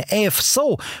Ryan F.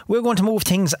 So we're going to move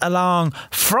things along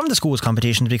from the schools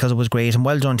competitions, because it was great, and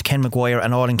well done to Ken Maguire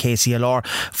and all in KCLR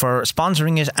for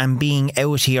sponsoring it and being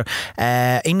out here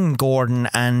in Gordon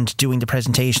and doing the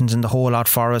presentations and the whole lot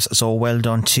for us, so well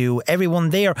done to everyone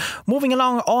there. Moving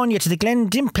along on to the Glen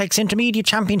Dimplex Intermediate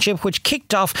Championship, which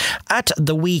kicked off at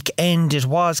the weekend. It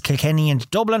was Kilkenny and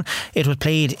Dublin. It was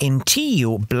played in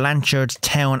TU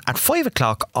Blanchardstown at 5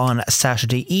 o'clock on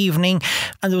Saturday evening,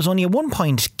 and there was only a 1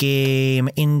 point game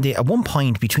a 1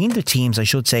 point between the teams, I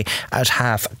should say, at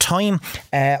half time.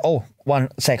 1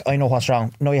 sec, I know what's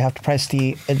wrong. No, you have to press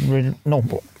the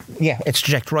it's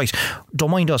direct. Right,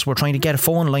 don't mind us, we're trying to get a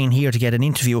phone line here to get an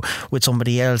interview with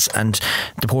somebody else, and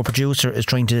the poor producer is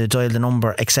trying to dial the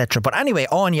number, etc. But anyway,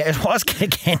 it was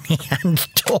Kilkenny and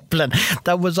Dublin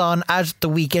that was on at the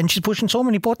weekend. She's pushing so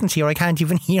many buttons here I can't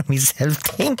even hear myself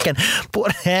thinking.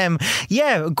 But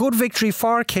good victory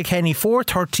for Kilkenny,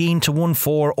 4-13 to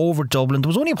 1-4 over Dublin. There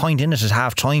was only a point in it at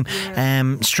half time.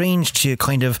 Strange to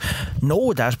kind of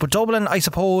know that, but Dublin, I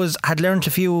suppose, had learned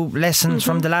a few lessons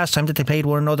from the last time that they played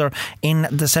one another in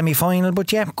the semi-final.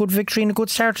 But good victory and a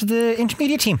good start to the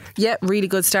intermediate team. Yeah, really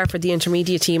good start for the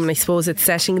intermediate team, and I suppose it's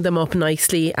setting them up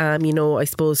nicely, I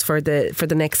suppose for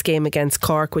the next game against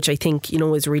Cork, which I think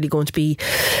is really going to be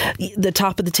the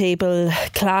top of the table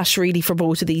clash really for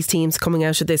both of these teams coming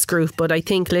out of this group. But I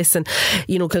think, listen,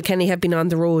 Kilkenny have been on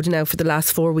the road now for the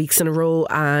last 4 weeks in a row,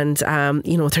 and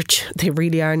they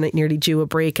really are nearly due a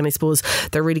break, and I suppose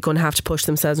they're really going to have to push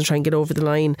themselves and try and get over the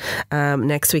line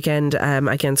next weekend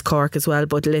against Cork as well.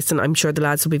 But listen, I'm sure the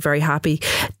lads will be very happy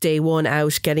day one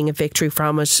out getting a victory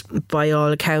from it. By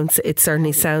all accounts, it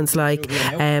certainly sounds like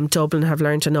Dublin have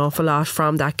learned an awful lot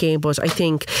from that game, but I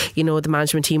think the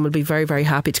management team will be very, very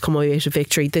happy to come away with a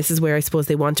victory. This is where I suppose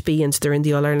they want to be, and they're in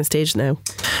the All-Ireland stage now.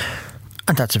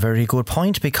 And that's a very good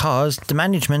point, because the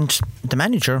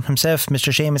manager himself,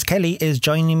 Mr. Seamus Kelly, is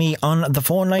joining me on the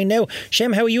phone line now.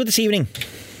 Shem, how are you this evening?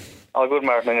 All good,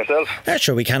 Martin, and yourself?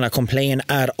 Sure, we cannot complain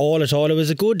at all. It was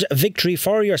a good victory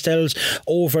for yourselves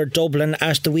over Dublin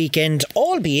at the weekend,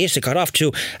 albeit it got off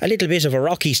to a little bit of a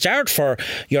rocky start for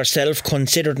yourself,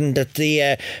 considering that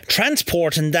the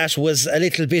transport and that was a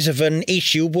little bit of an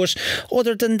issue. But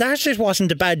other than that, it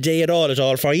wasn't a bad day at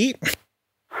all for you.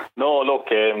 No, look,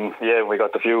 we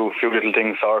got a few little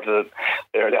things sorted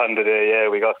early on today. Yeah,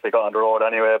 we got on the road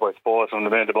anyway, but I suppose from the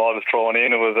minute the ball was thrown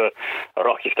in, it was a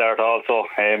rocky start also.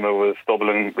 It was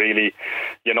Dublin really,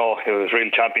 it was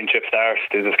really championship start.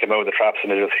 They just came out of the traps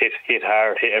and they just hit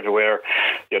hard, hit everywhere.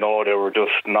 They were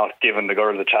just not giving the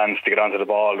girls a chance to get onto the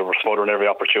ball. They were smothering every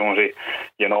opportunity,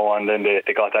 and then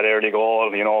they got that early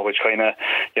goal, which kind of,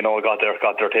 got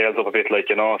their tails up a bit, so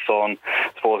I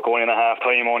suppose going in at half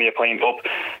time only a point up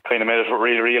kind of made us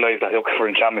really realise that look, we're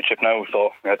in championship now,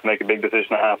 so we had to make a big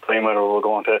decision at half time whether we're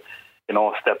going to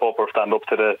step up or stand up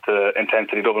to the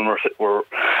intensity Dublin we're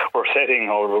setting,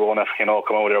 or we're going to come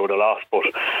out there with a loss. But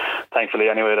thankfully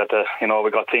anyway that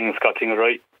we got things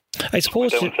right. I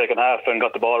suppose down the second half and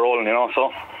got the ball rolling,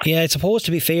 so. Yeah, it's supposed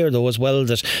to be fair though as well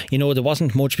that, there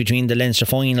wasn't much between the Leinster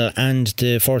final and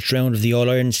the first round of the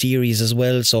All-Ireland series as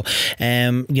well. So,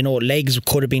 legs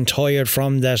could have been tired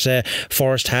from that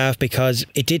first half, because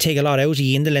it did take a lot out of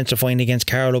you in the Leinster final against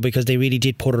Carlow, because they really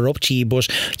did put it up to you, but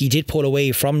you did pull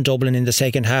away from Dublin in the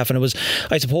second half, and it was,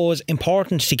 I suppose,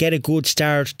 important to get a good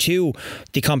start to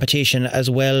the competition as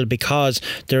well, because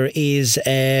there is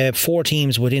 4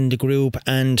 teams within the group,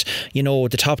 and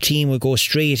the top team will go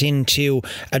straight into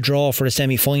a draw for a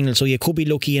semi-final, so you could be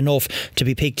lucky enough to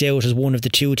be picked out as one of the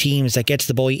 2 teams that gets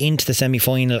the bye into the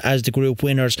semi-final as the group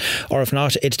winners, or if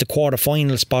not, it's the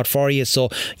quarter-final spot for you. So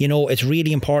it's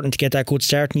really important to get that good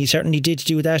start, and you certainly did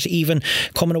do that, even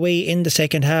coming away in the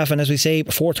second half, and as we say,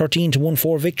 4-13 to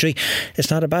 1-4 victory.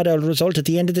 It's not a bad result at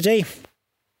the end of the day.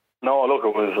 No, look,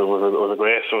 it was a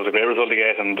great result to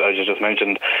get, and as you just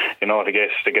mentioned,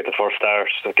 to get the first start,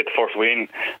 to get the first win,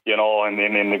 and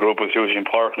in the group was hugely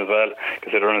important as well,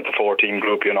 considering it's a 4-team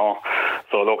group,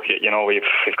 So look,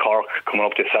 we've Cork coming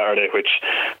up this Saturday, which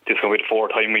this is going to be the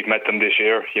 4th time we've met them this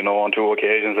year. On 2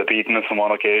 occasions they've beaten us, on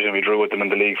 1 occasion we drew with them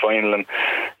in the league final, and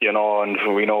and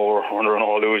we know we're under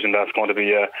no illusion that's going to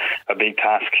be a big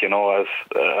task.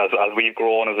 As we've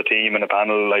grown as a team and a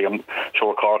panel, I'm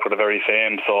sure Cork are the very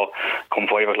same. So come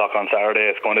 5 o'clock on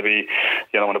Saturday, it's going to be,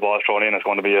 when the ball's thrown in, it's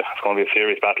going to be a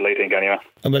serious battle, I think, anyway.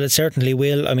 Well, it certainly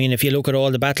will. I mean, if you look at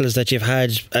all the battles that you've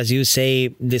had, as you say,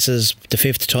 this is the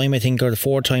 5th time, I think, or the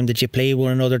 4th time that you played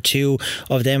one another. 2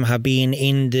 of them have been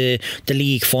in the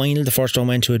league final. The first one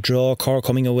went to a draw, Cork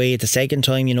coming away. The second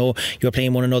time, you were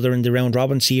playing one another in the round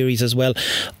robin series as well.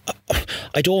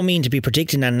 I don't mean to be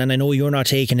predicting that, and I know you're not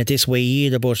taking it this way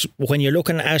either, but when you're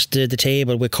looking at the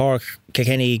table with Cork,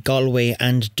 Kilkenny, Galway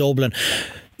and Dublin,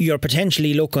 you're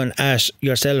potentially looking at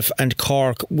yourself and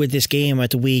Cork with this game at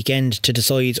the weekend to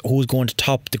decide who's going to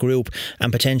top the group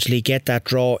and potentially get that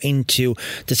draw into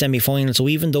the semi-final. So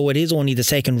even though it is only the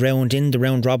second round in the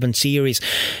round robin series,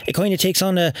 it kind of takes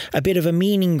on a bit of a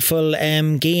meaningful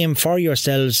game for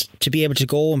yourselves to be able to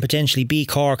go and potentially beat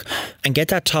Cork and get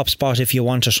that top spot if you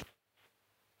want it.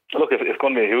 Look, it's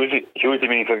going to be a hugely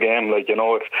meaningful game.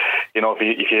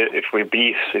 If we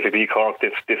beat Cork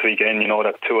this weekend,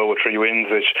 that's 2 out of 3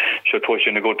 wins, which should push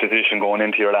you in a good position going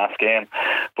into your last game.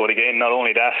 But again, not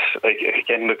only that,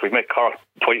 we've met Cork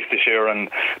twice this year, and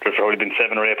there's already been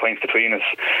 7 or 8 points between us.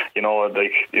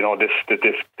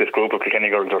 This group of Kilkenny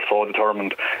girls are so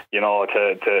determined,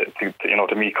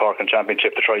 to meet Cork in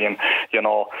championship, to try and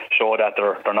show that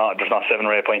there's not 7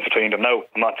 or 8 points between them. Now,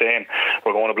 I'm not saying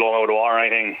we're going to blow them out of the water or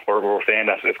anything. We're saying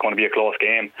that it's going to be a close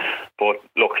game, but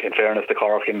look, in fairness to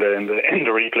Cork, in the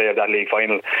replay of that league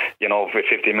final, with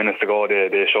 15 minutes to go, they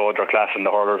showed their class and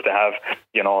the hurlers they have,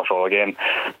 so again,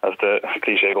 as the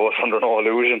cliche goes, under no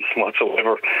illusions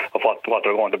whatsoever of what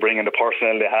they're going to bring, and the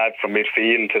personnel they had from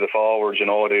midfield to the forwards,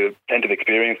 they plenty of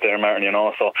experience there, Martin,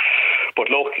 so.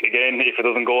 But look, again, if it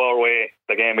doesn't go our way,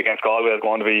 the game against Galway is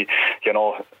going to be,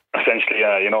 essentially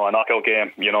a knockout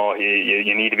game.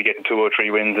 You need to be getting 2 or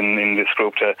 3 wins in this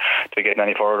group to get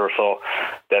any further. So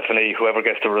definitely whoever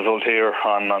gets the result here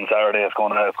on Saturday is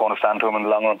going to stand to them in the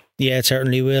long run. Yeah, it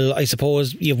certainly will. I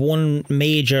suppose you've one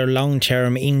major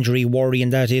long-term injury worry,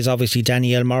 and that is obviously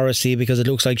Danielle Morrissey, because it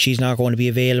looks like she's not going to be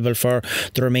available for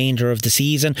the remainder of the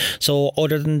season. So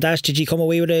other than that, did you come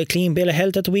away with a clean bill of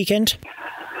health at the weekend?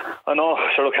 I know.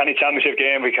 Sure, look, any championship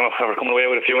game, we're coming away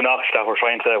with a few knocks that we're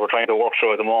trying to work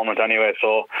through at the moment. Anyway,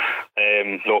 so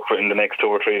look, in the next 2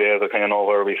 or 3 days, I kind of know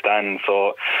where we stand.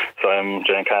 So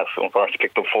Jane Cass unfortunately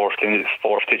picked up four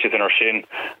stitches in her shin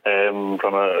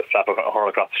from a slap her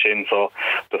across the shin. So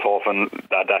just hoping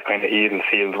that kind of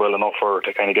heals well enough for her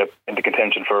to kind of get into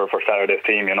contention for Saturday's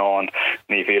team, you know. And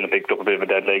Niamh Phelan picked up a bit of a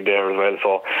dead leg there as well.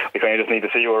 So we kind of just need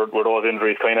to see where those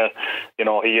injuries kind of, you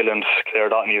know, heal. And Claire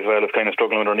Dotney as well is kind of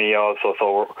struggling with her knee also,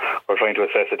 so we're trying to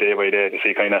assess it day by day to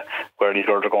see kind of where these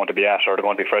girls are going to be at, or they're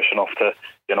going to be fresh enough to,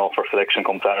 you know, for selection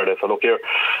come Saturday. So look here,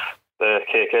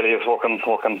 Kate Kelly is working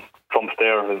trumps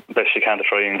there as best she can to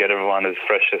try and get everyone as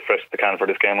fresh as they can for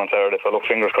this game on Saturday. So look,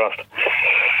 fingers crossed.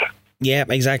 Yeah,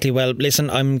 exactly. Well, listen,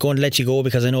 I'm going to let you go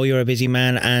because I know you're a busy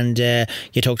man, and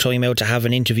you took time out to have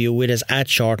an interview with us at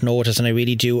short notice, and I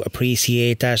really do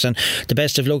appreciate that. And the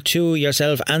best of luck to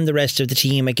yourself and the rest of the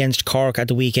team against Cork at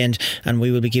the weekend, and we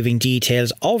will be giving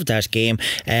details of that game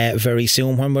very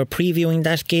soon when we're previewing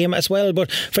that game as well.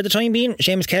 But for the time being,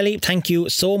 Seamus Kelly, thank you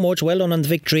so much. Well done on the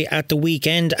victory at the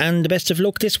weekend, and the best of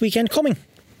luck this weekend coming.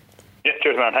 Yes,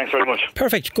 cheers, man. Thanks very much.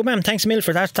 Perfect. Good man. Thanks a mil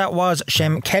for that. That was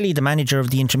Seamus Kelly, the manager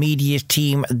of the intermediate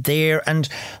team there. And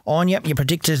Anya, you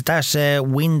predicted that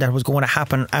win that was going to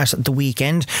happen at the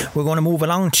weekend. We're going to move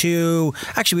along to...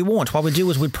 Actually, we won't. What we'll do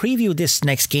is we'll preview this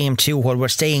next game too while we're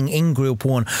staying in Group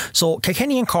 1. So,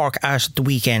 Kilkenny and Cork at the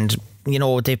weekend. You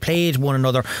know, they played one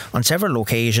another on several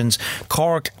occasions.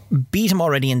 Cork beat them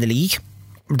already in the league,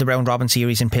 the round robin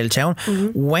series in Pilltown,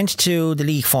 went to the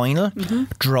league final,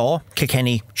 draw.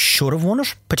 Kilkenny should have won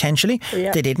it potentially.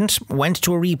 They didn't. Went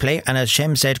to a replay, and as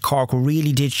Shem said, Cork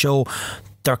really did show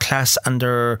their class and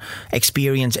their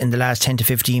experience in the last 10 to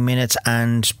 15 minutes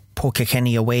and put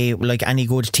Kilkenny away like any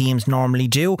good teams normally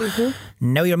do.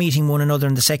 Now you're meeting one another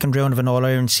in the second round of an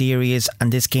All-Ireland series,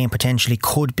 and this game potentially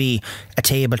could be a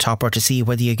table topper to see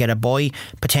whether you get a bye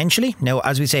potentially. Now,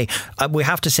 as we say, we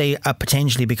have to say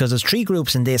potentially, because there's 3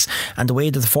 groups in this, and the way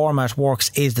that the format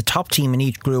works is the top team in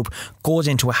each group goes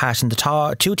into a hat, and the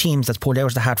top 2 teams that's pulled out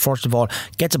of the hat first of all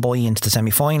gets a bye into the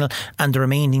semi-final, and the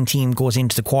remaining team goes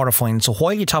into the quarter-final. So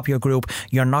while you top your group,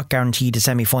 you're not guaranteed a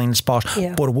semi-final spot,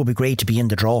 but it would be great to be in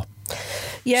the draw.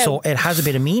 Yeah. So it has a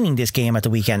bit of meaning, this game at the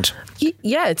weekend.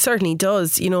 Yeah, it certainly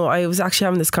does. You know, I was actually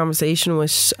having this conversation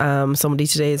with somebody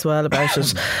today as well about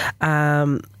it.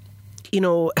 You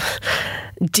know,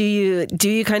 do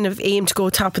you kind of aim to go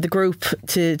top of the group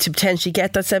to potentially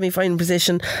get that semi-final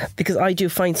position? Because I do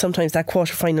find sometimes that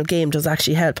quarter-final game does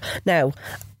actually help. Now,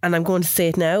 and I'm going to say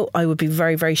it now, I would be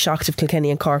very, very shocked if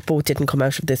Kilkenny and Cork both didn't come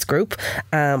out of this group.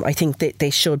 I think they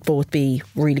should both be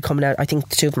really coming out. I think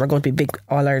the two of them are going to be big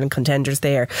All-Ireland contenders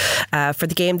there. For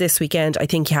the game this weekend, I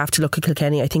think you have to look at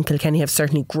Kilkenny. I think Kilkenny have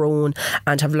certainly grown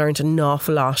and have learned an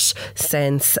awful lot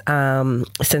since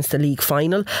the league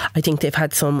final. I think they've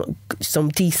had some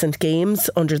decent games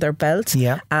under their belt.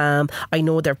 I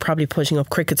know they're probably pushing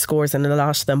up cricket scores in a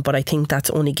lot of them, but I think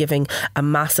that's only giving a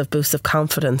massive boost of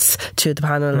confidence to the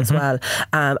panel as well.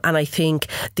 And I think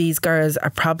these girls are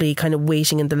probably kind of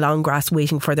waiting in the long grass,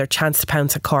 waiting for their chance to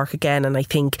pounce at Cork again. And I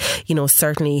think, you know,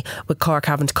 certainly with Cork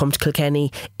having to come to Kilkenny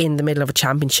in the middle of a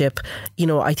championship, you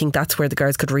know, I think that's where the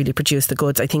girls could really produce the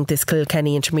goods. I think this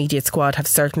Kilkenny intermediate squad have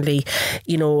certainly,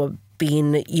 you know,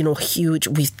 been, you know, huge.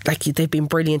 They've been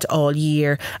brilliant all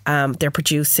year. They're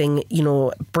producing, you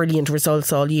know, brilliant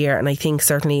results all year. And I think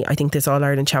this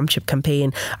All-Ireland Championship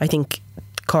campaign, I think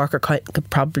Cork are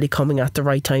probably coming at the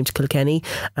right time to Kilkenny.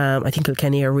 I think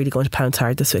Kilkenny are really going to pounce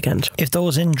hard this weekend. If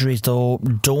those injuries though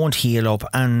don't heal up,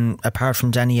 and apart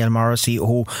from Danielle Morrissey,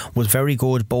 who was very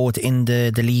good both in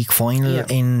the league final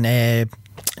in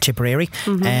Tipperary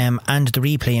and the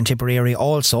replay in Tipperary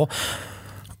also,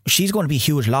 she's going to be a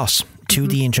huge loss to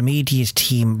the intermediate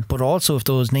team. But also if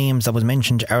those names that was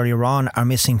mentioned earlier on are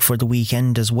missing for the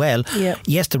weekend as well,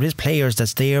 yes, there is players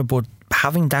that's there, but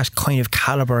having that kind of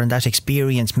calibre and that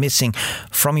experience missing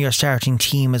from your starting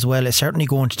team as well is certainly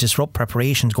going to disrupt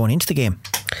preparations going into the game.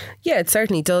 Yeah, it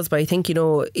certainly does. But I think, you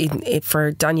know,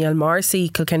 for Danielle Morrissey,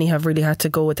 Kilkenny have really had to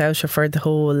go without her for the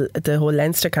whole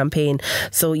Leinster campaign.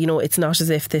 So, you know, it's not as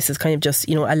if this is kind of just,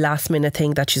 you know, a last minute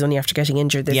thing that she's only after getting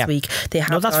injured this week. They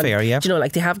have fair. You know,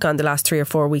 like they have gone the last 3 or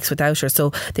 4 weeks without her.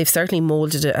 So they've certainly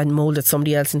moulded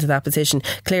somebody else into that position.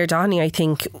 Claire Downey, I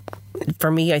think,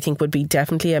 for me, I think would be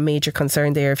definitely a major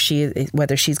concern there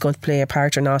whether she's going to play a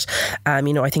part or not.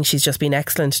 I think she's just been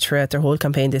excellent throughout their whole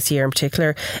campaign this year, in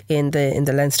particular in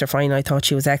the Leinster final. I thought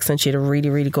she was excellent. She had a really,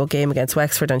 really good game against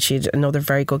Wexford, and she had another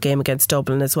very good game against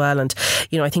Dublin as well. And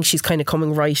I think she's kind of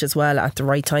coming right as well at the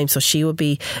right time, so she would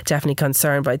be definitely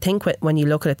concerned. But I think when you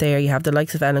look at it there, you have the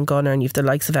likes of Ellen Gunner and you have the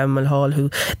likes of Emma Mulhall, who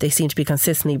they seem to be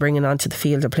consistently bringing onto the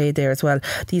field of play there as well.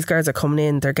 These girls are coming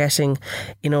in, they're getting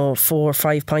 4 or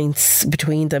 5 points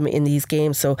between them in these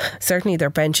games, so certainly their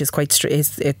bench is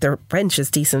their bench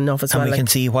is decent enough as well. And we can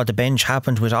see what the bench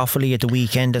happened with Offaly at the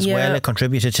weekend as well. It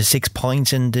contributed to 6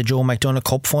 points in the Joe McDonagh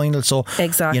Cup final. So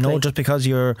exactly, just because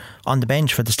you're on the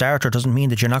bench for the starter doesn't mean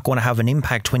that you're not going to have an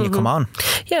impact when you come on.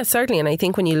 Yeah, certainly. And I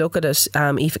think when you look at it,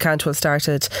 Aoife Cantwell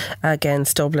started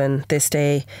against Dublin this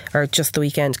day, or just the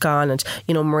weekend gone, and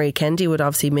Marie Kennedy would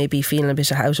obviously maybe feeling a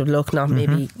bit out of luck, not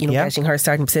maybe getting her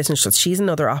starting position, so she's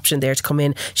another option there to come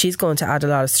in. She's going to add a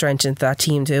lot of strength into that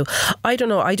team too. I don't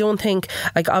know, I don't think,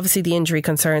 obviously the injury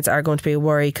concerns are going to be a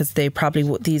worry, because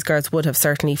these girls would have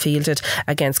certainly fielded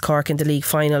against Cork in the league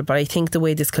final, but I think the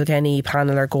way this Kilkenny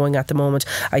panel are going at the moment,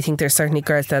 I think there's certainly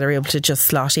girls that are able to just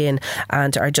slot in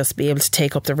and are just be able to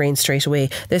take up the reins straight away.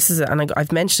 This is, and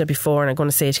I've mentioned it before and I'm going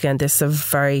to say it again, this is a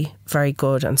very, very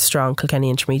good and strong Kilkenny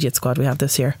intermediate squad we have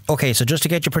this year. Okay, so just to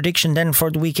get your prediction then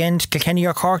for the weekend, Kilkenny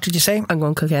or Cork, did you say? I'm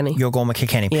going Kilkenny. You're going with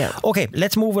Kilkenny. Yeah. Okay,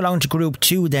 let's move along to Group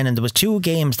 2 then, and there was 2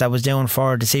 games that was down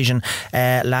for decision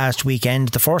last weekend.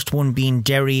 The first one being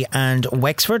Derry and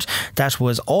Wexford. That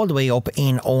was all the way up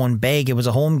in Owenbeg. It was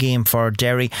a home game for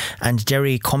Derry, and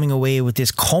Derry coming away with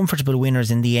this comfortable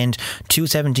winners in the end,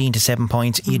 217 to 7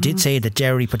 points. You did say that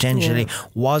Derry potentially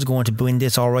was going to win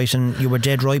this alright, and you were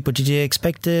dead right, but did you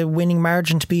expect the winning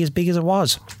margin to be as big as it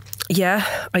was? Yeah,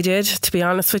 I did, to be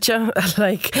honest with you.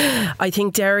 I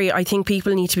think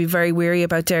people need to be very wary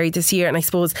about Derry this year, and I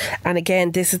suppose, and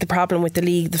again, this is the problem with the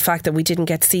league, the fact that we didn't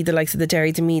get to see the likes of the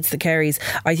Derry, the Meads, the Kerrys.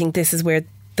 I think this is where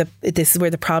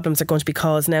the problems are going to be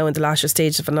caused now in the latter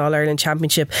stage of an All-Ireland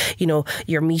Championship.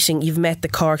 You've met the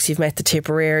Corks, you've met the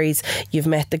Tipperaries, you've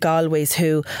met the Galways,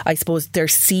 who I suppose their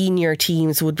senior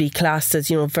teams would be classed as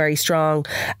very strong,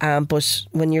 but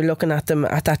when you're looking at them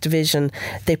at that division,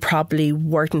 they probably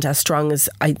weren't as strong as,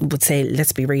 I would say,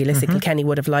 let's be realistic, Kilkenny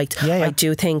would have liked. I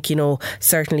do think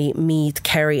certainly Meath,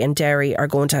 Kerry and Derry are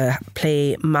going to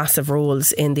play massive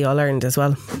roles in the All-Ireland as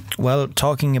well. Well,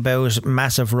 talking about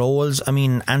massive roles, I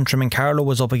mean, Antrim and Carlow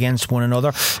was up against one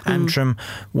another. Antrim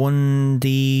won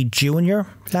the junior,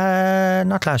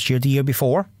 not last year, the year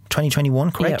before,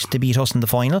 2021, correct? They beat us in the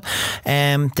final.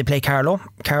 They play Carlow.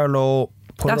 Carlow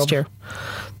put last up year.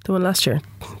 The one last year.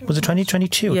 Was it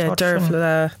 2022? Yeah,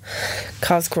 Derfla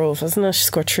Cosgrove, wasn't it? She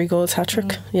scored 3 goals,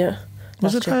 hat-trick. Yeah.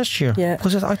 Was it last year? Yeah.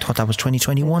 Was it? I thought that was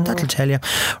 2021. That'll tell you.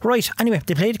 Right, anyway,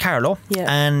 they played Carlow,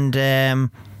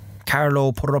 and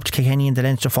Carlow put it up to Kilkenny in the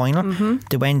Leinster final.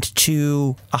 They went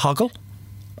to a hoggle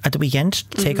at the weekend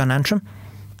to take on Antrim,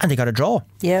 and they got a draw.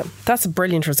 Yeah, that's a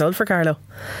brilliant result for Carlow.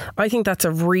 I think that's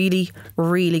a really,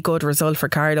 really good result for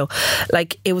Carlow.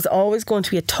 It was always going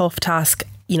to be a tough task,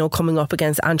 coming up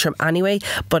against Antrim anyway,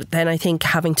 but then I think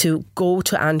having to go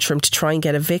to Antrim to try and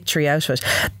get a victory out of it,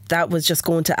 that was just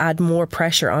going to add more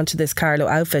pressure onto this Carlow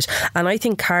outfit. And I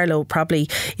think Carlow probably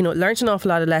learnt an awful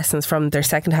lot of lessons from their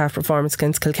second half performance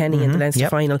against Kilkenny in the Leinster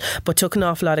final, but took an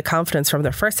awful lot of confidence from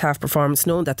their first half performance,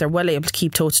 knowing that they're well able to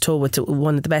keep toe to toe with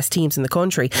one of the best teams in the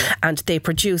country, and they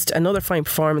produced another fine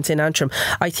performance in Antrim.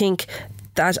 I think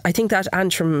that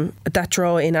Antrim, that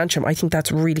draw in Antrim, I think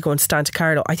that's really going to stand to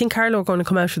Carlow. I think Carlow are going to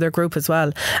come out of their group as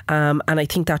well, and I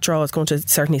think that draw is going to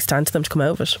certainly stand to them to come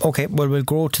out of it. Okay, well, we'll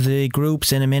go to the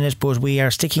groups in a minute, but we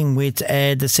are sticking with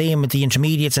the same with the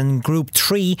intermediates in Group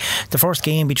 3. The first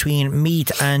game between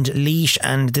Meath and Laois,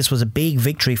 and this was a big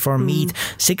victory for Meath,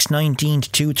 6-19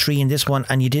 to 2-3 in this one,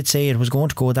 and you did say it was going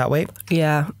to go that way.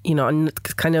 Yeah, and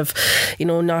kind of,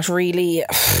 not really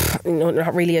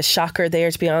a shocker there,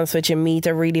 to be honest with you. Meath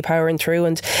are really powering through,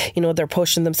 and they're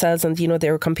pushing themselves, and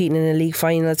they were competing in a league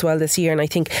final as well this year, and I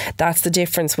think that's the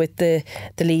difference with the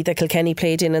league that Kilkenny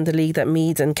played in and the league that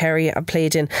Meath and Kerry have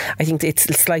played in. I think it's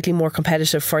slightly more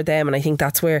competitive for them, and I think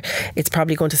that's where it's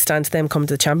probably going to stand to them come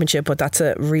to the championship. But that's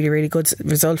a really, really good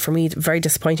result for Meath. Very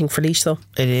disappointing for Laois though.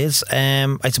 It is.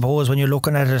 I suppose when you're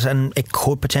looking at it, and it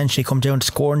could potentially come down to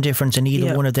scoring difference in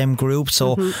either one of them groups,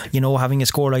 so having a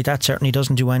score like that certainly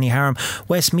doesn't do any harm.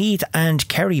 Westmeath and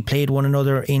Kerry played one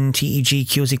another in TEG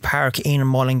Cusack Park in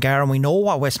Mullingar, and we know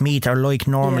what Westmeath are like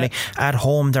normally at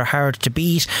home. They're hard to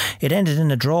beat. It ended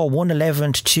in a draw,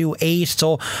 1-11 to 2-8.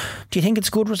 So do you think it's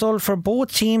a good result for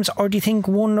both teams, or do you think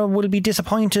one will be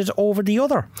disappointed over the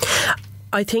other?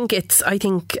 I think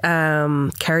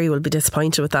Kerry will be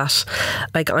disappointed with that.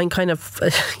 Like, I'm kind of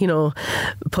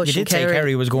pushing. You did say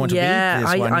Kerry was going to beat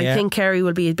this one. I think Kerry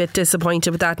will be a bit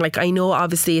disappointed with that. Like, I know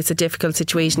obviously it's a difficult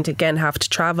situation to again have to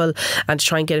travel and to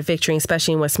try and get a victory,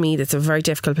 especially in Westmeath. It's a very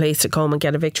difficult place to come and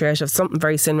get a victory out of, something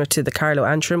very similar to the Carlow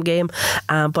Antrim game.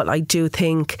 But I do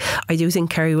think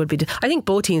Kerry will be. I think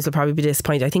both teams will probably be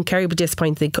disappointed. I think Kerry will be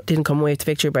disappointed they didn't come away with the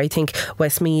victory, but I think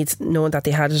Westmeath, knowing that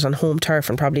they had it on home turf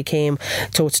and probably came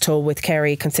toe to toe with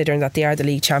Kerry, considering that they are the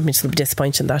league champions, will be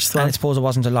disappointed in that as well. And I suppose it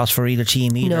wasn't a loss for either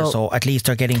team either, so at least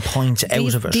they're getting points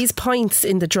out of it. These points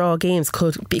in the draw games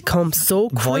could become so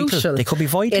crucial. They could be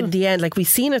vital in the end. Like, we've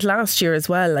seen it last year as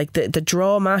well. Like, the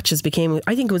draw matches became,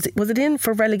 I think was it in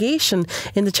for relegation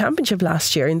in the championship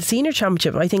last year, in the senior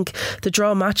championship. I think the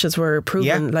draw matches were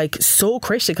proven like so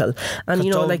critical. And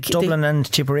like Dublin and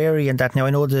Tipperary and that. Now, I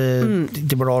know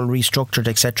they were all restructured,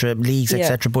 etc., leagues,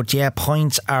 etc., but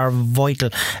points are vital,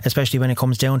 especially when it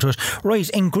comes down to it. Right,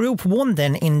 in Group 1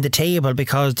 then in the table,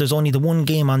 because there's only the one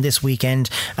game on this weekend,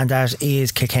 and that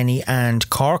is Kilkenny and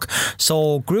Cork.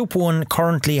 So Group 1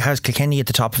 currently has Kilkenny at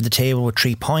the top of the table with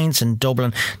 3 points and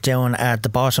Dublin down at the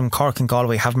bottom. Cork and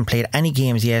Galway haven't played any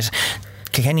games yet.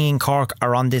 Kilkenny and Cork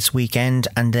are on this weekend,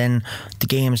 and then the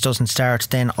games doesn't start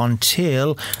then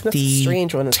until That's the a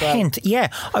strange one as 10th. Well. Yeah,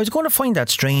 I was going to find that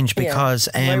strange because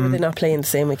why were they not playing the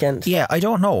same weekend? Yeah, I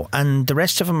don't know. And the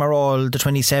rest of them are all the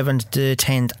 27th, the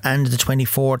 10th and the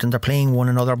 24th, and they're playing one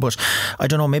another. But I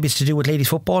don't know, maybe it's to do with ladies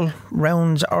football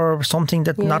rounds or something,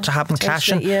 that not to happen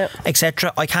clashing,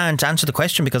 etc. I can't answer the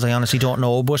question because I honestly don't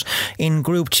know. But in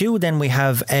Group 2 then we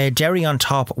have Derry on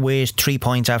top with 3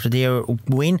 points after their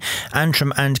win. Antrim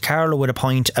and Carlow with a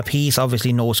point apiece,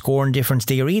 obviously no scoring difference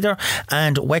there either,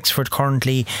 and Wexford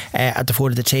currently at the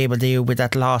foot of the table there with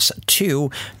that loss to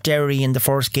Derry in the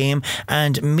first game,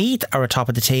 and Meath are atop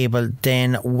of the table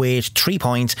then with 3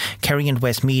 points. Kerry and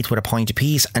Westmeath with a point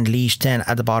apiece, and Laois then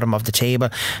at the bottom of the table,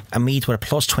 and Meath with a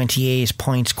plus 28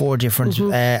 point score difference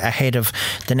ahead of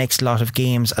the next lot of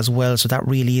games as well, so that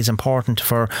really is important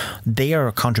for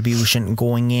their contribution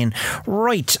going in.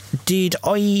 Right, did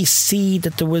I see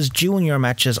that there was junior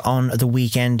matches on the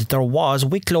weekend? There was.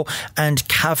 Wicklow and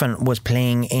Cavan was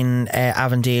playing in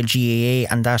Avondale GAA,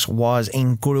 and that was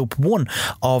in Group 1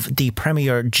 of the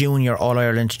Premier Junior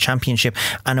All-Ireland Championship,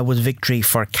 and it was victory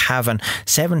for Cavan,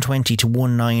 720 to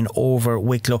 1-9 over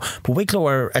Wicklow. But Wicklow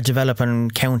are a developing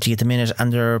county at the minute,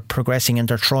 and they're progressing and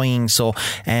they're trying, so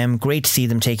great to see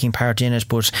them taking part in it.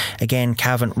 But again,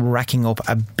 Cavan racking up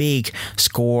a big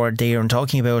score there, and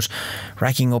talking about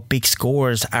racking up big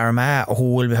scores, Armagh,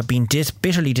 who will have been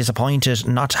bitterly disappointed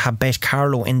not to have bet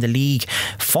Carlow in the league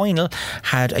final,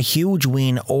 had a huge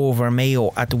win over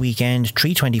Mayo at the weekend,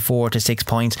 324 to 6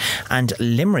 points, and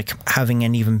Limerick having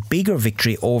an even bigger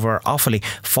victory over Offaly,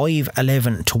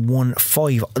 511 to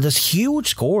 1-5. There's huge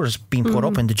scores being put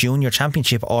up in the junior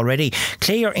championship already.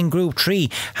 Clare in Group 3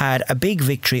 had a big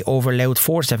victory over Louth,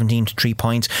 417 to 3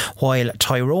 points, while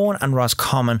Tyrone and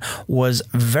Roscommon was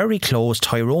very close.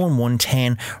 Tyrone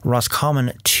 110,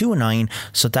 Roscommon 2-9,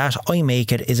 so that I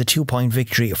make it is a 2-point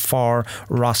victory for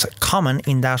Roscommon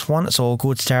in that one, so a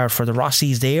good start for the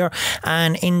Rossies there.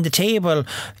 And in the table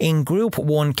in Group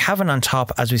 1, Cavan on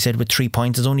top, as we said, with 3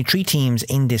 points. There's only 3 teams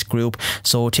in this group,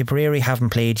 so Tipperary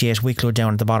haven't played yet, Wicklow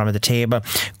down at the bottom of the table.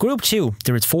 Group 2,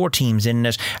 there is 4 teams in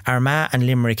it. Armagh and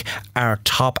Limerick are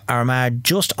top. Armagh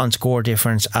just on score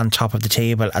difference on top of the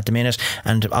table at the minute,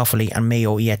 and Offaly and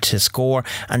Mayo yet to score.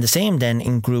 And the same then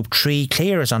in Group 3,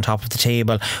 Clare is on top of the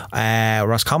table,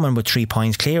 Roscommon with 3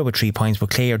 points, Clare with 3 points, but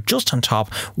Clare just on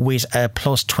top with a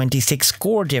plus 26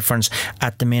 score difference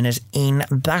at the minute in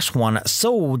that one.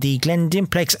 So the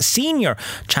Glendimplex Senior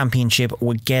Championship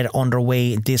would get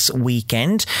underway this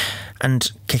weekend,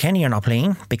 and Kilkenny are not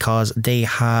playing because they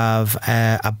have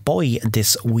a bye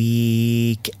this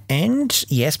weekend.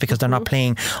 Yes, because they're not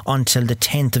playing until the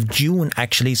 10th of June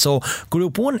actually. So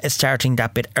Group 1 is starting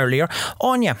that bit earlier.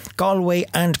 Anya, Galway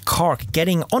and Cork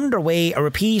getting underway, a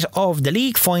repeat of the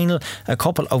league final a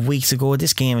couple of weeks ago.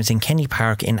 This game is in Kenny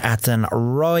Park in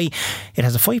Athenry. It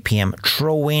has a 5 p.m.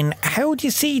 throw in. How do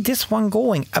you see this one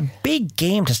going? A big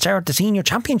game to start the senior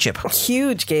championship. A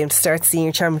huge game to start the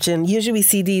senior championship. Usually we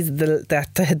see these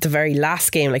the very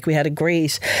last game. Like, we had a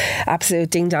great absolute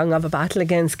ding dong of a battle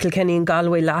against Kilkenny and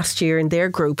Galway last year in their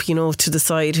group, to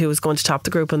decide who was going to top the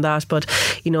group on that. But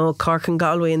Cork and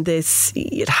Galway in this,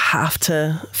 you'd have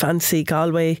to fancy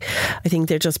Galway. I think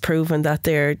they're just proven that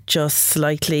they're just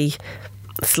slightly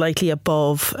slightly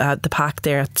above the pack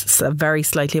there. It's very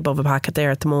slightly above the pack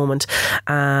there at the moment,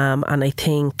 and I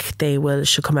think they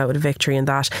should come out with a victory in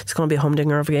that. It's going to be a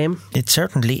humdinger of a game. It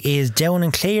certainly is. Down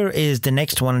and Clare is the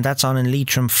next one, and that's on in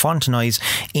Leitrim Fontenoys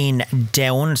in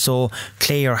Down. So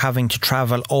Clare having to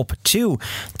travel up to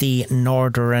the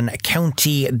Northern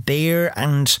County there,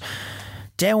 and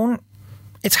Down,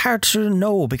 it's hard to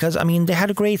know because they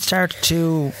had a great start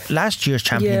to last year's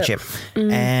championship.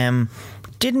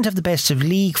 Didn't have the best of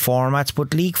league formats,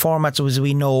 but league formats, as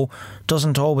we know,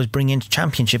 doesn't always bring into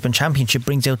championship, and championship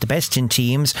brings out the best in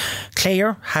teams.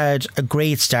 Clare had a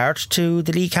great start to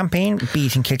the league campaign,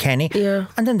 beating Kilkenny,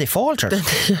 and then they faltered.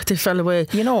 They fell away.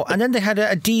 And then they had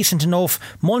a decent enough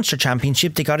Munster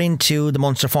championship. They got into the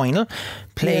Munster final,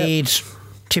 played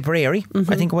Tipperary,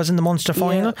 I think it was in the Munster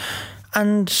final.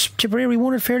 And Tipperary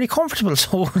won it fairly comfortable.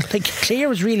 So, Clare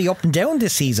was really up and down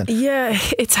this season. Yeah,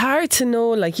 it's hard to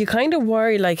know. You kind of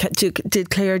worry, did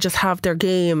Clare just have their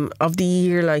game of the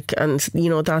year, and,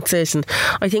 that's it. And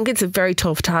I think it's a very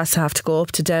tough task to have to go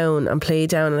up to Down and play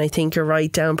Down. And I think you're right,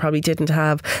 Down probably they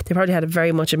probably had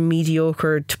very much a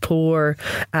mediocre to poor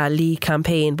league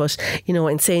campaign. But,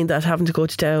 in saying that, having to go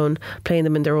to Down, playing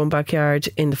them in their own backyard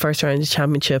in the first round of the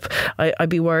championship, I'd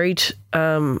be worried.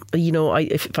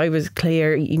 If I was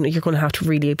Clare, you're going to have to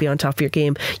really be on top of your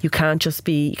game. You can't just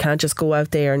go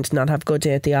out there and not have a good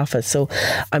day at the office. So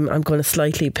I'm going to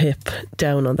slightly pip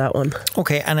Down on that one.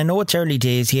 Okay, and I know it's early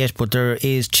days yet, but there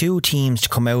is 2 teams to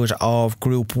come out of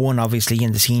Group 1, obviously,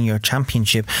 in the Senior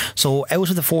Championship. So out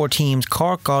of the 4 teams,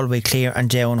 Cork, Galway, Clare and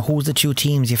Down, who's the 2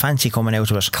 teams you fancy coming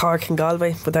out of it? Cork and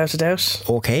Galway, without a doubt.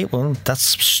 Okay, well, that's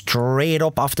straight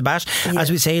up off the bat.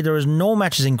 As we say, there is no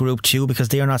matches in Group 2 because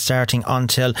they are not starting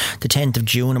until the 10th of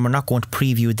June, and we're not going to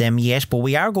preview them yet, but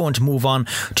we are going to move on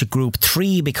to Group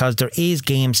 3 because there is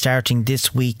games starting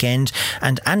this weekend,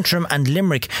 and Antrim and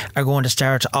Limerick are going to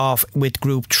start off with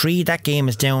Group 3. That game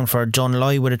is down for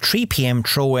Dunloy with a 3pm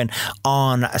throw-in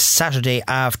on a Saturday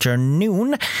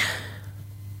afternoon.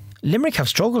 Limerick have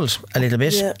struggled a little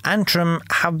bit. Antrim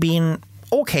have been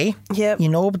okay,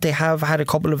 but they have had a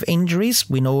couple of injuries.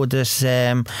 We know that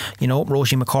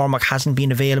Roisin McCormack hasn't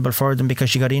been available for them because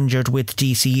she got injured with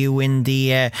DCU in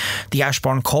the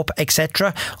Ashbourne Cup,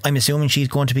 etc. I'm assuming she's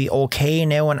going to be okay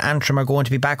now, and Antrim are going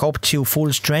to be back up to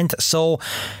full strength. So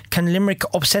can Limerick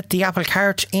upset the apple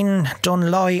cart in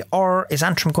Dunloy, or is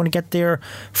Antrim going to get their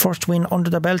first win under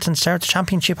their belt and start the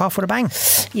championship off with a bang?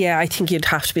 Yeah, I think you'd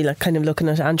have to be kind of looking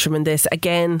at Antrim in this.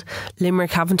 Again,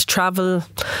 Limerick having to travel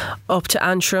up to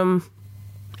Antrim,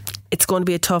 it's going to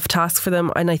be a tough task for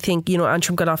them, and I think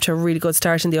Antrim got off to a really good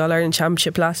start in the All-Ireland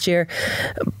Championship last year.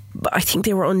 But I think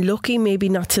they were unlucky maybe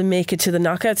not to make it to the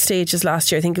knockout stages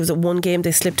last year. I think it was one game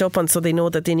they slipped up on, so they know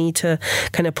that they need to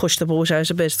kind of push the boat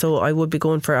out a bit. So I would be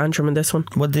going for Antrim in this one.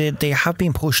 Well, they have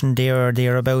been pushing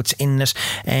thereabouts in it.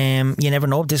 You never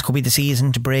know, this could be the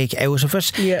season to break out of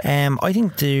it. I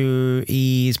think there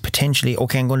is potentially,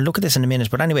 okay, I'm going to look at this in a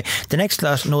minute, but anyway, the next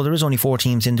lot, no, there is only 4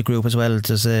 teams in the group as well.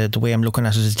 The way I'm looking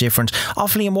at it is different.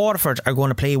 Offaly and Waterford are going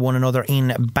to play one another in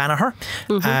Banagher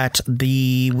at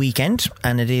the weekend,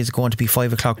 and it is going to be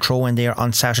 5 o'clock throw in there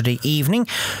on Saturday evening.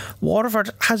 Waterford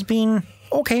has been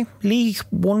okay, League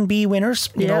 1B winners,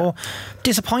 you know,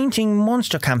 disappointing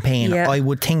Munster campaign, I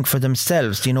would think, for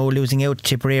themselves, losing out to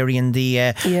Tipperary in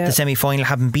the semi-final,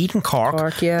 having beaten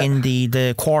Cork in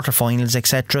the quarter-finals,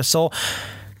 etc. So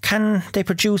can they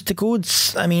produce the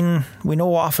goods? I mean, we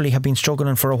know Offaly have been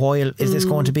struggling for a while. Is this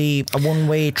going to be a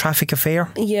one-way traffic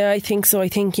affair? Yeah, I think so. I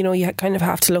think, you kind of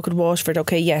have to look at Waterford.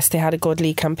 Okay, yes, they had a good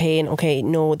league campaign. Okay,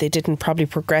 no, they didn't probably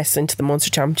progress into the Munster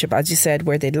Championship, as you said,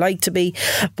 where they'd like to be.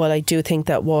 But I do think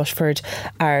that Waterford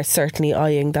are certainly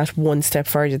eyeing that one step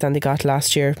further than they got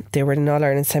last year. They were in an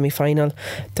All-Ireland semi-final.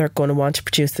 They're going to want to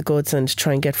produce the goods and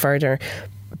try and get further.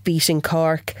 Beating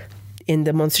Cork in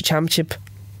the Munster Championship,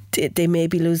 they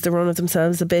maybe lose the run of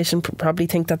themselves a bit and probably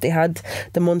think that they had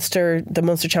the Munster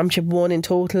Championship won in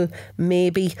total.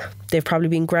 Maybe they've probably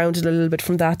been grounded a little bit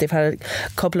from that. They've had a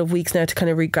couple of weeks now to kind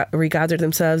of regather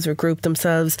themselves, regroup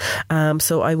themselves.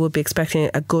 So I would be expecting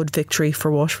a good victory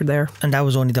for Waterford there. And that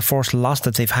was only the first loss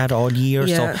that they've had all year.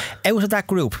 So out of that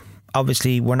group,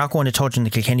 obviously we're not going to touch on the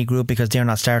Kilkenny group because they're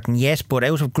not starting yet, but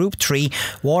out of Group 3,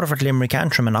 Waterford, Limerick,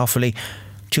 Antrim and Offaly,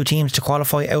 2 teams to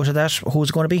qualify out of that. Who's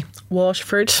going to be?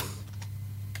 Waterford.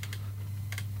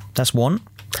 That's 1.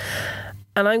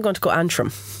 And I'm going to go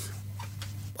Antrim.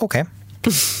 Okay.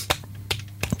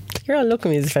 You're all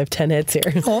looking at me as if I have 10 heads here.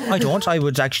 No, I don't. I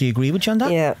would actually agree with you on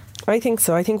that. Yeah, I think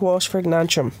so. I think Waterford and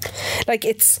Antrim.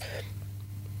 It's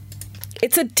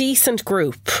a decent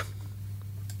group,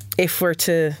 if we're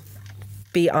to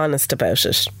be honest about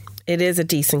it. It is a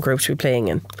decent group to be playing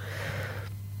in.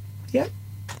 Yeah.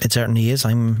 It certainly is.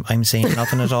 I'm saying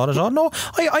nothing at all. No,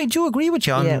 I do agree with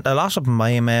you on a lot of them.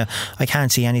 I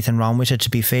can't see anything wrong with it,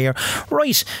 to be fair.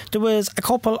 Right, there was a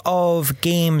couple of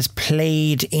games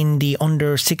played in the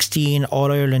under-16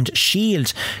 All-Ireland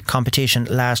Shield competition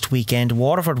last weekend.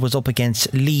 Waterford was up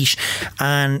against Laois,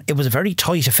 and it was a very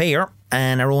tight affair,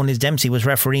 and our own Liz Dempsey was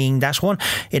refereeing that one.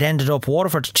 It ended up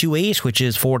Waterford 2-8, which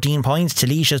is 14 points, to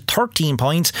Laois 13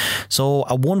 points, so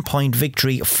a 1 point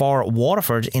victory for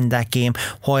Waterford in that game,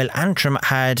 while Antrim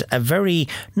had a very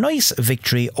nice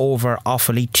victory over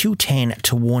Offaly 210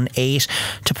 to 1-8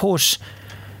 to put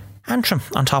Antrim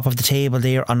on top of the table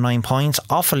there on 9 points,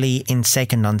 Offaly in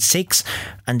second on 6,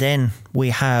 and then we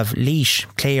have Laois,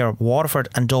 Clare, Waterford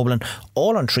and Dublin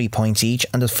all on 3 points each,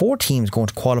 and there's 4 teams going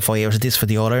to qualify out of this for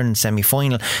the All-Ireland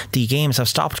semi-final. The games have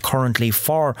stopped currently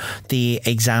for the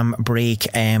exam break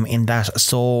in that,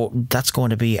 so that's going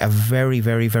to be a very,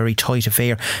 very, very tight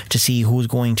affair to see who's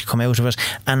going to come out of it.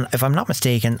 And if I'm not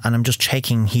mistaken, and I'm just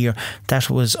checking here,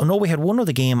 we had one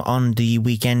other game on the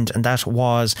weekend, and that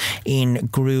was in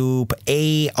Group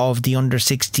A of the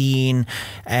under-16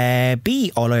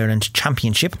 B All-Ireland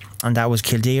Championship, and that was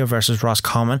Kildare versus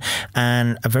Roscommon,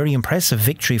 and a very impressive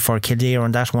victory for Kildare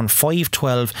on that one,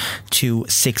 5-12 to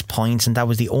 6 points, and that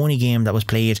was the only game that was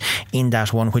played in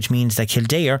that one, which means that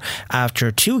Kildare,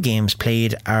 after 2 games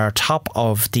played, are top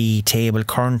of the table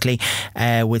currently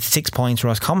with 6 points.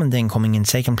 Roscommon then coming in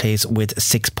second place with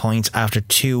 6 points after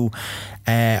 3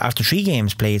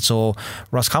 games played. So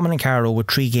Roscommon and Carlow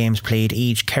with 3 games played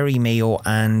each, Kerry, Mayo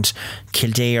and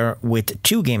Kildare with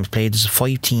 2 games played. There's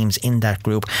 5 teams in that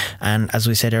group, and as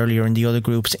we said earlier, in the other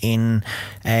groups in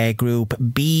Group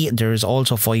B there's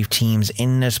also 5 teams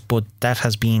in it, but that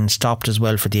has been stopped as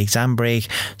well for the exam break.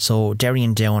 So Derry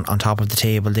and Down on top of the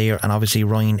table there, and obviously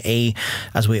Ryan A,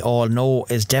 as we all know,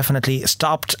 is definitely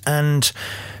stopped, and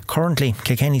currently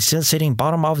Kilkenny still sitting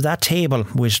bottom of that table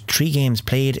with 3 games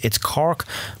played. It's Cork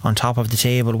on top of the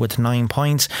table with 9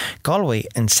 points, Galway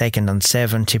in second on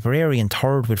 7, Tipperary in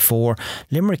third with 4,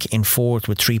 Limerick in fourth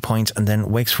with 3 points, and then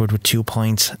Wexford with 2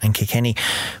 points, and Kilkenny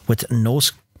with no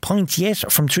points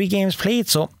yet from 3 games played.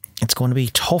 So it's going to be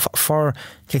tough for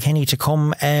Kilkenny to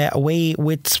come away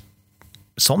with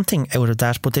something out of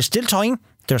that, but there's still time.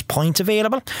 There's points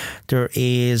available. There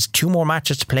is 2 more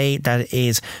matches to play. That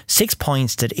is 6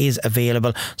 points that is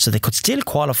available, so they could still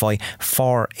qualify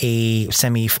for a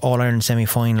All-Ireland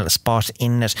semi-final spot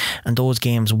in it, and those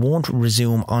games won't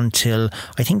resume until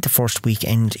I think the first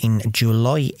weekend in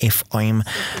July, if I'm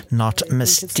not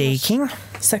mistaken.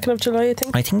 2nd of July, I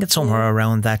think. I think it's somewhere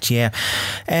around that, yeah.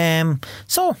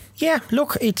 So yeah,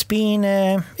 look, it's been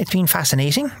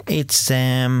fascinating. It's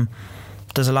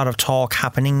there's a lot of talk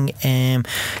happening,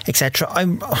 etc.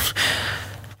 I'm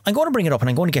going to bring it up, and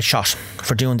I'm going to get shot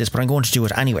for doing this, but I'm going to do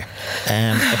it anyway.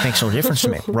 It makes no difference to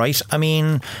me, right? I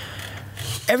mean,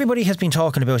 everybody has been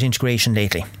talking about integration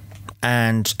lately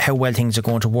and how well things are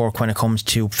going to work when it comes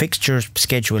to fixtures,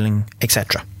 scheduling,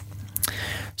 etc.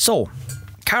 So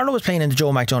Carlow was playing in the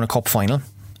Joe McDonagh Cup final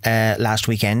last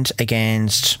weekend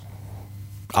against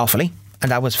Offaly,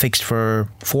 and that was fixed for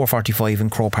 4:45 in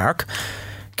Croke Park.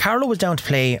 Carlow was down to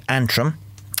play Antrim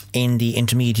in the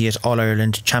Intermediate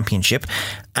All-Ireland Championship,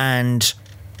 and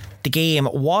the game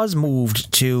was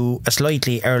moved to a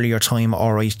slightly earlier time,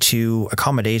 alright, to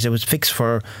accommodate. It was fixed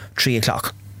for 3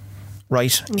 o'clock,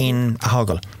 right, in a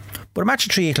hoggle. But a match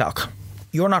at 3 o'clock,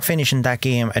 you're not finishing that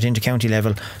game at inter-county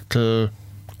level till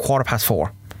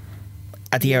 4:15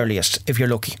 at the earliest, if you're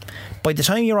lucky. By the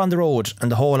time you're on the road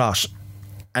and the whole lot,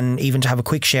 and even to have a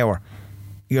quick shower,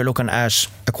 you're looking at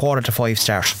a 4:45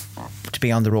 start to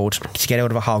be on the road, to get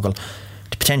out of a hoggle,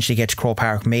 to potentially get to Croke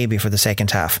Park maybe for the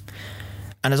second half.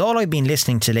 And as all I've been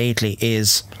listening to lately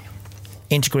is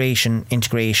integration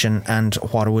and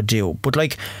what it would do. But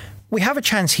like, we have a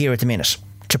chance here at the minute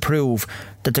to prove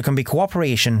that there can be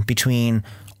cooperation between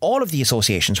all of the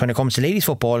associations when it comes to ladies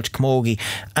football, to Camogie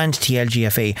and to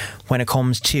TLGFA when it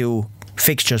comes to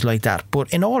fixtures like that.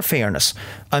 But in all fairness,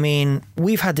 I mean,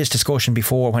 we've had this discussion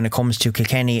before when it comes to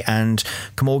Kilkenny and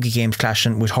Camogie games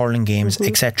clashing with hurling games,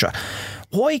 etc.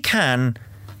 Why can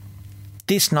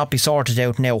this not be sorted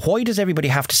out now? Why does everybody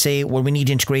have to say, well, we need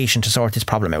integration to sort this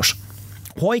problem out?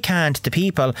 Why can't the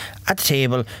people at the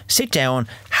table sit down,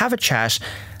 have a chat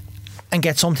and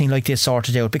get something like this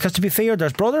sorted out? Because to be fair,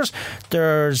 there's brothers,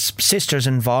 there's sisters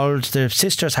involved, the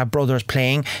sisters have brothers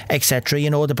playing, etc. You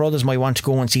know, the brothers might want to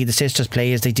go and see the sisters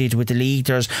play as they did with the league.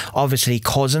 There's obviously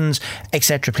cousins,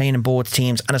 etc. playing in both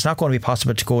teams, and it's not going to be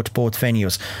possible to go to both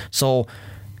venues. So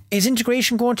Is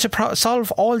integration going to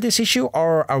solve all this issue,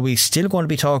 or are we still going to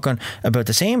be talking about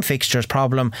the same fixtures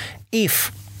problem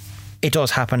if it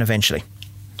does happen eventually?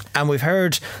 And we've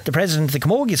heard the president of the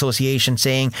Camogie Association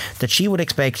saying that she would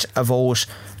expect a vote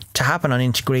to happen on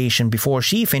integration before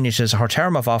she finishes her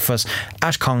term of office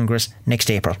at Congress next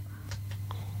April.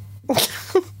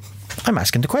 I'm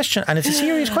asking the question, and it's a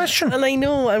serious question. And I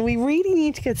know, and we really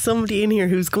need to get somebody in here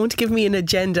who's going to give me an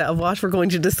agenda of what we're going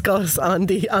to discuss on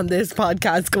this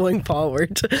podcast going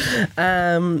forward.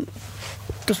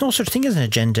 There's no such thing as an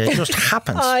agenda, it just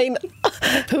happens.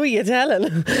 Who are you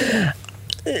telling?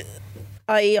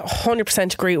 I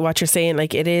 100% agree with what you're saying.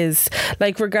 Like, it is,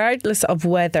 like, regardless of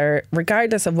whether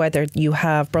you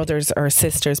have brothers or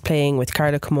sisters playing with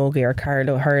Carlow Camogie or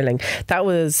Carlow Hurling, that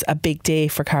was a big day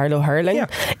for Carlow Hurling. Yeah.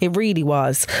 It really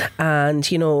was.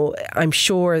 And, you know, I'm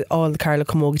sure all the Carlow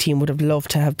Camogie team would have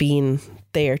loved to have been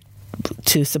there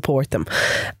to support them.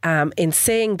 In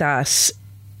saying that,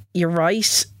 you're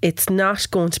right, it's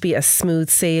not going to be as smooth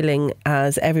sailing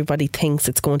as everybody thinks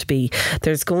it's going to be.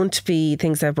 There's going to be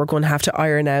things that we're going to have to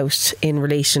iron out in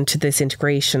relation to this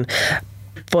integration.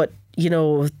 But, you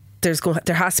know, there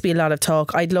has to be a lot of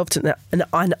talk. I'd love to,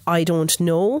 and I don't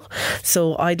know.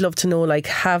 So I'd love to know, like,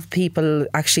 have people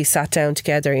actually sat down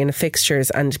together in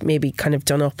fixtures and maybe kind of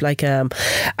done up like a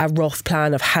rough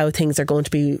plan of how things are going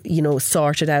to be, you know,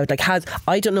 sorted out. Like,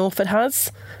 I don't know if it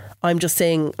has. I'm just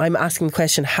saying, I'm asking the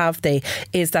question, have they?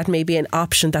 Is that maybe an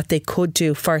option that they could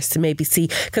do first to maybe see?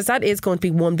 Because that is going to be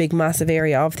one big massive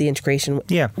area of the integration.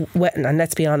 Yeah. And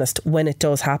let's be honest, when it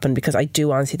does happen, because I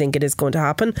do honestly think it is going to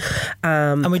happen.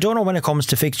 And we don't know when it comes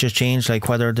to fixtures change, like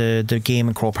whether the game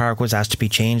in Croke Park was asked to be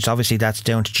changed. Obviously, that's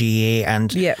down to GAA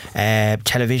and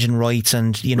television rights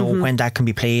and, you know, when that can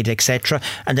be played, etc.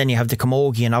 And then you have the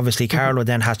Camogie, and obviously Carlow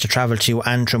then has to travel to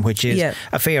Antrim, which is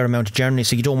a fair amount of journey,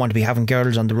 so you don't want to be having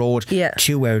girls on the road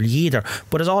too early either.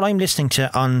 But as all I'm listening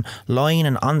to online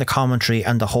and on the commentary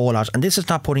and the whole lot, and this is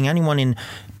not putting anyone in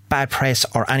bad press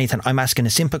or anything, I'm asking a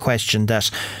simple question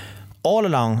that all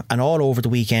along and all over the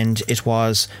weekend it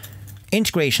was,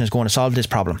 integration is going to solve this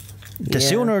problem. The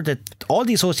sooner that all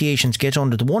the associations get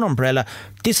under the one umbrella,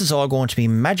 this is all going to be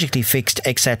magically fixed,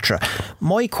 etc.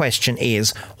 My question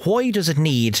is, why does it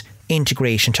need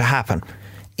integration to happen?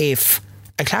 If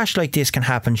a clash like this can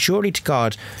happen, surely to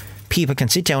God people can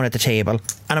sit down at the table,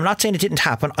 and I'm not saying it didn't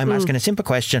happen, I'm asking a simple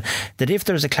question, that if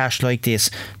there's a clash like this,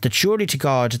 that surely to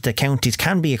God the counties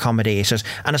can be accommodated,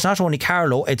 and it's not only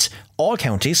Carlow, it's all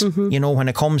counties, you know, when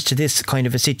it comes to this kind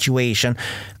of a situation,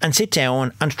 and sit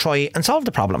down and try and solve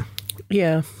the problem.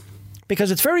 Yeah. Because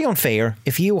it's very unfair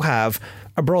if you have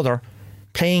a brother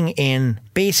playing in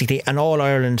basically an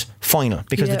All-Ireland final,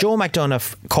 because the Joe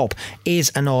McDonough Cup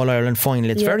is an All-Ireland final.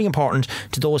 It's very important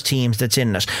to those teams that's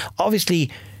in it. Obviously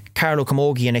Carlow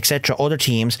Camogie and etc. other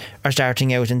teams are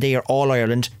starting out in their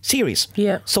All-Ireland series.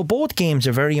 So both games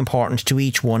are very important to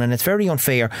each one, and it's very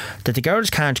unfair that the girls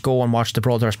can't go and watch the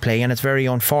brothers play, and it's very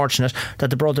unfortunate that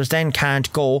the brothers then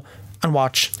can't go and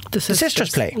watch the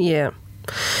sisters play.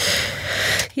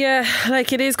 Yeah,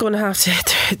 like, it is going to have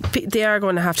to, they are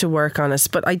going to have to work on it.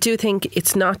 But I do think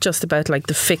it's not just about like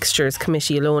the fixtures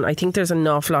committee alone. I think there's an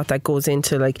awful lot that goes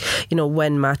into, like, you know,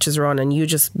 when matches are on, and you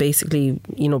just basically,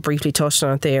 you know, briefly touched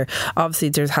on it there. Obviously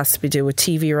there has to be do with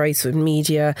TV rights, with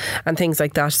media and things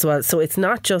like that as well. So it's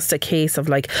not just a case of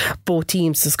like both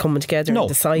teams just coming together and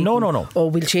deciding, oh,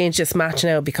 we'll change this match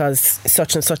now because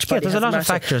such and such body there's has a lot of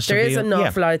factors. There is an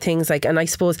awful lot of things, like, and I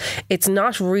suppose it's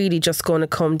not really just going to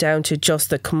come down to just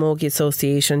the Camogie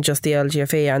Association, just the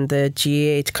LGFA and the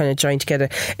GAA to kind of join together.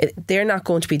 They're not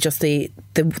going to be just the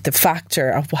factor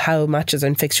of how matches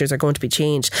and fixtures are going to be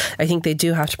changed. I think they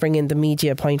do have to bring in the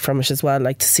media point from it as well,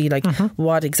 like to see like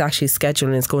what exactly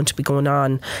scheduling is going to be going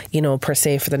on, you know, per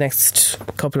se for the next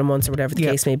couple of months or whatever the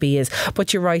case may be is.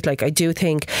 But you're right, like, I do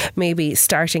think maybe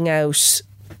starting out,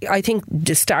 I think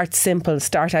just start simple,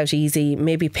 start out easy,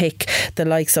 maybe pick the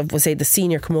likes of, we'll say, the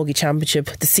Senior Camogie Championship,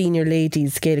 the Senior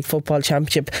Ladies Gaelic Football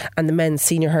Championship, and the Men's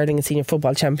Senior Hurling and Senior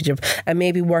Football Championship, and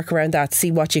maybe work around that, see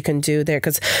what you can do there,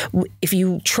 because if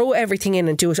you throw everything in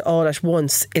and do it all at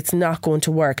once, it's not going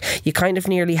to work. You kind of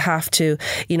nearly have to,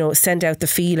 you know, send out the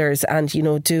feelers and, you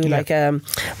know, do like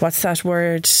what's that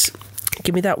word?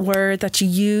 Give me that word that you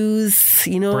use,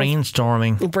 you know.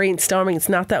 Brainstorming. It's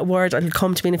not that word. It'll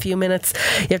come to me in a few minutes.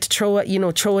 You have to throw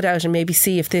it out and maybe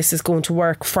see if this is going to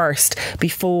work first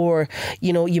before,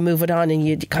 you know, you move it on and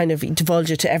you kind of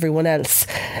divulge it to everyone else.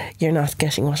 You're not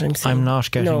getting what I'm saying. I'm not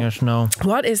getting it, no.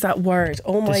 What is that word?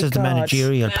 Oh my God. This is the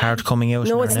managerial part coming out.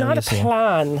 No, it's not a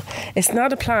plan. It's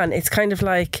not a plan. It's kind of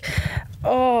like,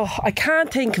 I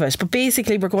can't think of it, but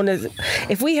basically we're going to,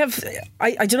 if we have,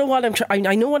 I don't know what I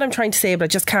know what I'm trying to say, but I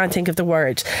just can't think of the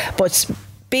word. But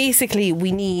basically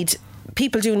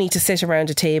people do need to sit around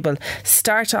a table,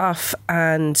 start off,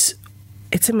 and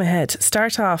it's in my head,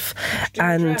 start off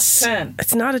and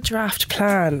it's not a draft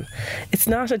plan. It's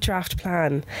not a draft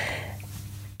plan.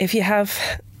 If you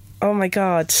have, oh my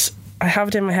God, I have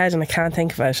it in my head and I can't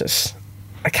think about it.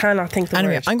 I cannot think the word.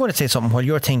 Anyway, I'm going to say something while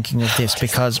you're thinking of this,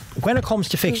 because when it comes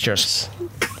to fixtures,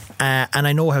 and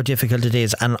I know how difficult it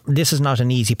is, and this is not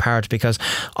an easy part, because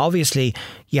obviously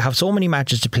you have so many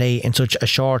matches to play in such a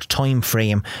short time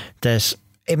frame that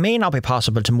it may not be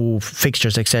possible to move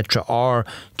fixtures, etc., or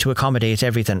to accommodate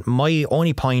everything. My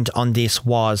only point on this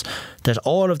was that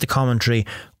all of the commentary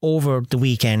over the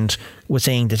weekend was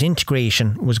saying that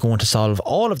integration was going to solve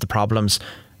all of the problems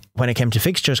when it came to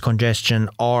fixtures congestion,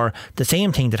 or the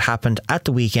same thing that happened at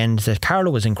the weekend, that Carlow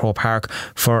was in Croke Park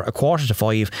for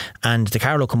 4:45 and the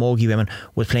Carlow Camogie women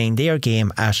was playing their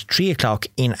game at 3 o'clock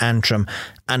in Antrim,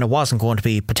 and it wasn't going to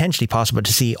be potentially possible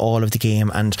to see all of the game.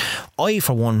 And I,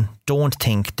 for one, don't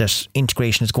think that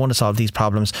integration is going to solve these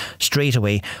problems straight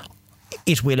away.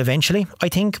 It will eventually, I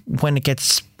think, when it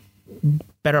gets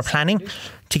better planning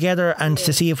together and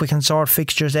to see if we can sort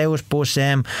fixtures out, but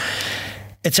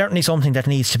it's certainly something that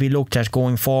needs to be looked at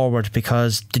going forward,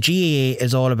 because the GAA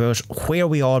is all about where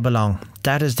we all belong.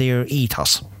 That is their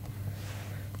ethos.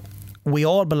 We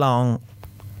all belong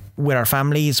with our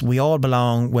families, we all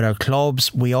belong with our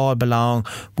clubs, we all belong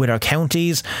with our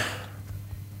counties.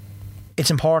 It's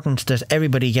important that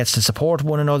everybody gets to support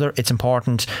one another. It's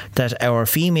important that our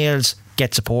females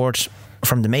get support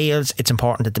from the males. It's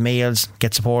important that the males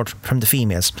get support from the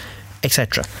females,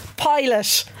 etc.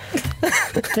 Pilot.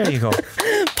 There you go.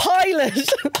 Pilot.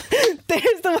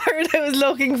 There's the word I was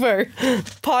looking for.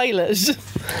 Pilot. Do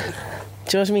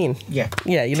you know what I mean? Yeah.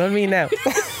 Yeah, you know what I mean now.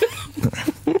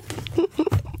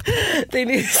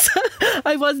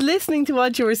 I was listening to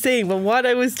what you were saying, but what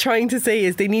I was trying to say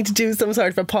is they need to do some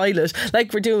sort of a pilot,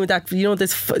 like we're doing with that, you know,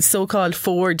 this so-called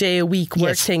 4-day-a-week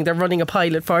work thing. They're running a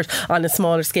pilot for it on a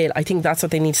smaller scale. I think that's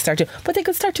what they need to start doing, but they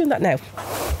could start doing that now.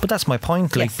 But that's my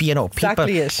point. Like, you know, people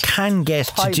can get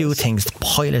pilot. To do things.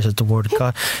 Pilot is the word.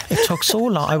 God, it took so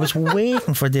long. I was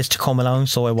waiting for this to come along,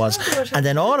 so I was, and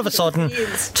then all of a sudden,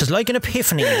 just like an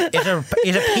epiphany,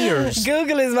 it appears.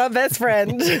 Google is my best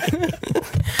friend.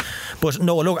 But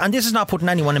no, look, and this is not putting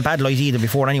anyone in bad light either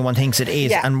before anyone thinks it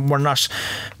is, and we're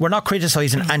not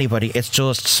criticising anybody. It's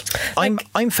just I'm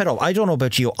fed up. I don't know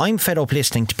about you. I'm fed up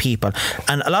listening to people,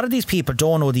 and a lot of these people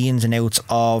don't know the ins and outs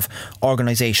of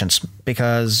organisations,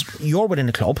 because you're within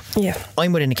a club,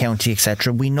 I'm within a county,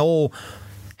 etc. We know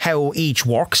how each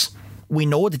works. We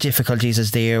know the difficulties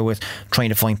is there with trying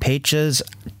to find pitches,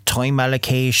 time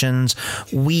allocations,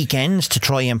 weekends to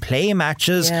try and play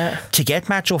matches, to get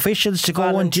match officials to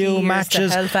go and do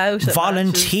matches,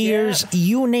 volunteers,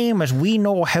 you name it. We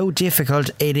know how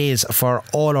difficult it is for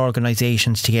all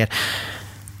organisations to get.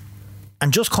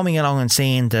 And just coming along and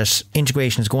saying that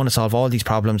integration is going to solve all these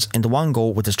problems in the one go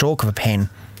with the stroke of a pen,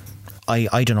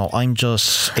 I don't know.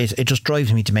 It just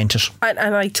drives me demented. And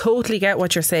I totally get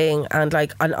what you're saying, and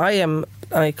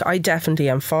I definitely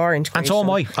am for integration. And so am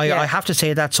I. I have to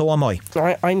say that, so am I.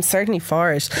 I'm certainly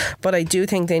for it, but I do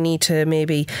think they need to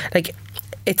maybe, like,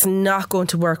 it's not going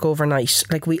to work overnight.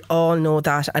 Like, we all know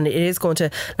that, and it is going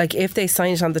to, like, if they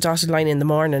sign it on the dotted line in the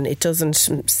morning, it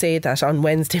doesn't say that on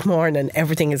Wednesday morning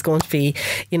everything is going to be,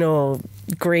 you know,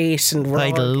 great. And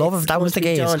I'd love if that was the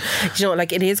case. You know,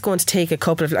 like, it is going to take a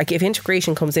couple of, like, if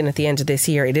integration comes in at the end of this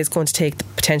year, it is going to take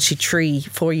potentially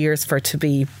 3-4 years for it to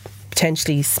be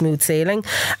potentially smooth sailing.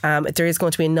 There is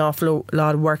going to be an awful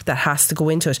lot of work that has to go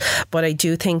into it, but I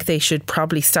do think they should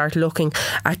probably start looking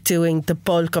at doing the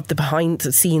bulk of the behind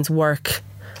the scenes work.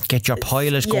 Get your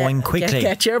pilot going quickly.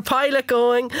 Get your pilot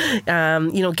going.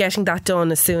 You know, getting that done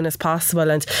as soon as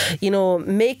possible, and, you know,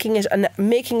 making it,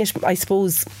 I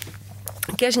suppose,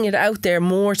 getting it out there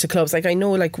more to clubs. Like, I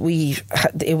know, like,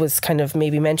 it was kind of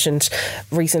maybe mentioned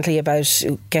recently about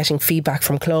getting feedback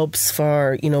from clubs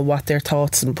for, you know, what their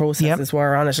thoughts and processes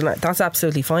were on it, and that's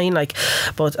absolutely fine. Like,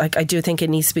 but I do think it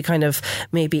needs to be kind of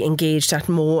maybe engaged at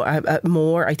more.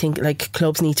 I think, like,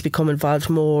 clubs need to become involved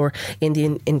more in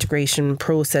the integration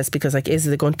process, because, like, is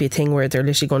it going to be a thing where they're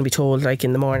literally going to be told, like,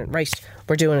 in the morning, right,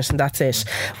 we're doing it and that's it?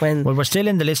 Well, we're still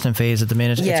in the listening phase at the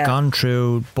minute. It's gone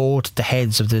through both the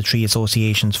heads of the three associations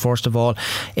first of all.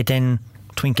 It then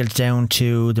twinkled down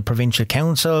to the provincial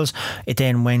councils. It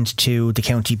then went to the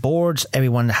county boards.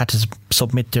 Everyone had to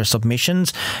submit their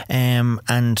submissions,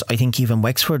 and I think even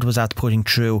Wexford was at putting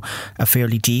through a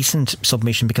fairly decent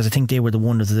submission, because I think they were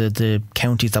one of the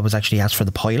counties that was actually asked for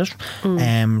the pilot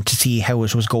to see how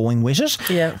it was going with it.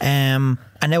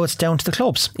 And now it's down to the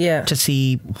clubs to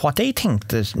see what they think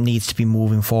that needs to be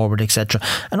moving forward, etc.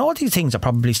 And all these things are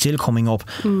probably still coming up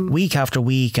week after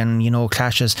week, and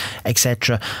clashes,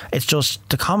 etc. It's just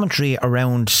the commentary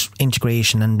around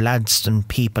integration and lads and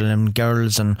people and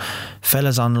girls and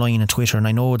fellas online and Twitter, and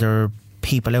I know there are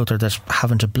people out there that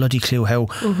haven't a bloody clue how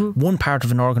one part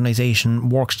of an organisation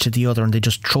works to the other, and they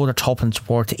just throw their tuppence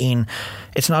worth in.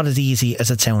 It's not as easy as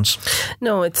it sounds.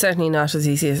 No, it's certainly not as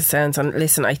easy as it sounds. And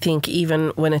listen, I think even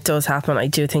when it does happen, I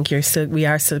do think we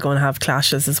are still going to have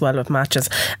clashes as well with matches,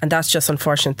 and that's just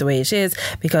unfortunate the way it is,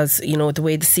 because the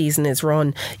way the season is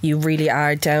run, you really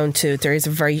are down to, there is a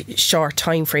very short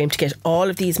time frame to get all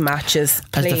of these matches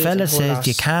played. As the fella says,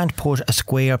 you can't put a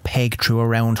square peg through a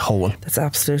round hole. That's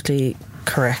absolutely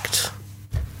correct.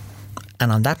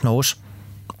 And on that note,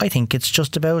 I think it's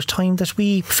just about time that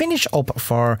we finish up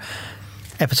for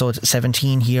episode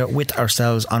 17 here with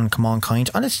ourselves on Camán Caint.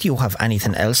 Unless you have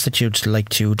anything else that you'd like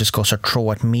to discuss or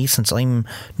throw at me, since I'm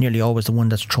nearly always the one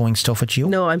that's throwing stuff at you.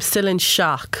 No, I'm still in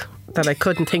shock that I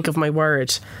couldn't think of my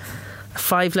word. A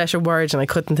 5-letter word, and I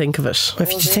couldn't think of it.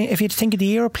 If you think of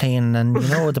the airplane and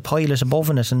the pilot above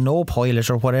it and no pilot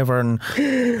or whatever, and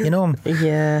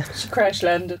yeah, crash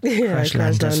landed. Yeah, crash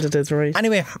landed is right.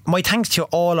 Anyway, my thanks to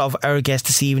all of our guests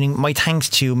this evening. My thanks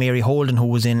to Mary Holden, who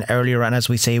was in earlier, and as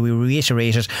we say, we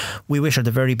reiterate it, we wish her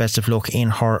the very best of luck in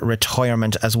her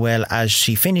retirement, as well as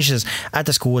she finishes at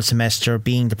the school semester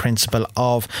being the principal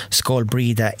of Scoil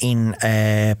Breda in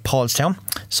Paulstown.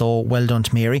 So well done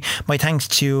to Mary. My thanks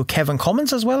to Kevin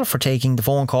Cummins as well for taking the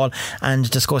phone call and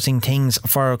discussing things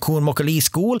for Cumann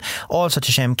School. Also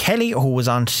to Seamus Kelly, who was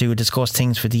on to discuss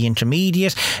things for the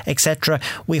intermediate, etc.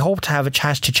 We hope to have a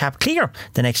chat to Chap Clear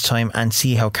the next time and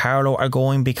see how Carlow are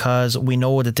going, because we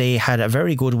know that they had a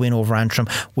very good win over Antrim.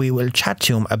 We will chat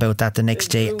to them about that the next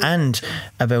day and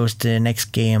about the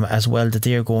next game as well that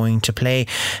they're going to play.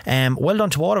 Well done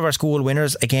to all of our school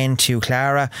winners. Again, to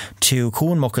Clara, to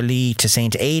Cumann, to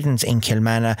St. Aidan's in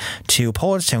Kilmanagh, to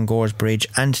Paulstown Gorse Bridge,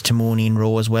 and to Mooneen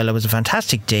Row as well. It was a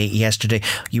fantastic day yesterday.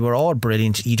 You were all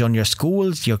brilliant. You done your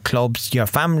schools, your clubs, your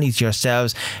families,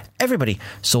 yourselves. Everybody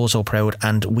so proud,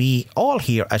 and we all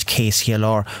here at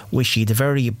KCLR wish you the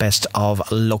very best of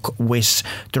luck with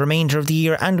the remainder of the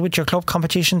year and with your club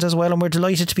competitions as well, and we're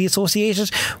delighted to be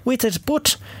associated with it.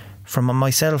 But from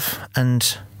myself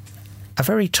and a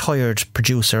very tired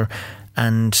producer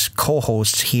and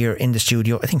co-host here in the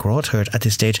studio, I think we're all tired at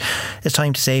this stage, it's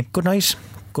time to say good night,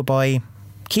 goodbye,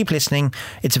 keep listening.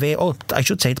 It's available. I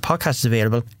should say the podcast is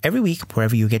available every week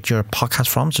wherever you get your podcast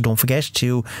from, so don't forget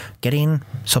to get in,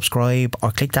 subscribe,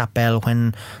 or click that bell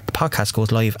when the podcast goes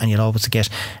live, and you'll always get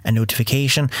a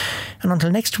notification. And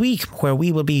until next week, where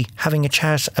we will be having a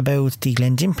chat about the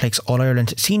Glendimplex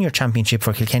All-Ireland Senior Championship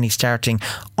for Kilkenny starting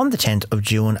on the 10th of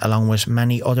June, along with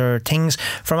many other things.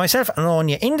 For myself and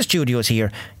Anya in the studios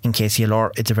here in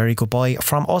KCLR, it's a very goodbye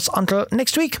from us until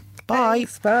next week. Bye.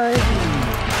 Thanks,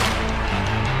 bye.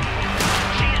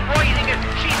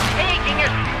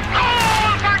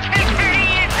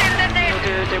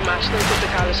 Their national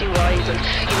physicality wise, and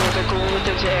they're going with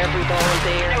them to every ball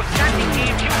there. Outstanding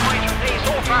game, 2 points from play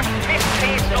so far. Fifth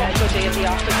place, A good day in the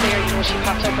office there. She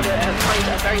popped up with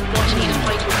a very much needed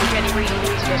pint with Kilkenny really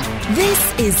losing it.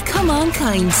 This is Camán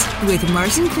Caint with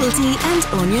Martin Quilty and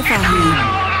Anya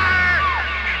Fahy.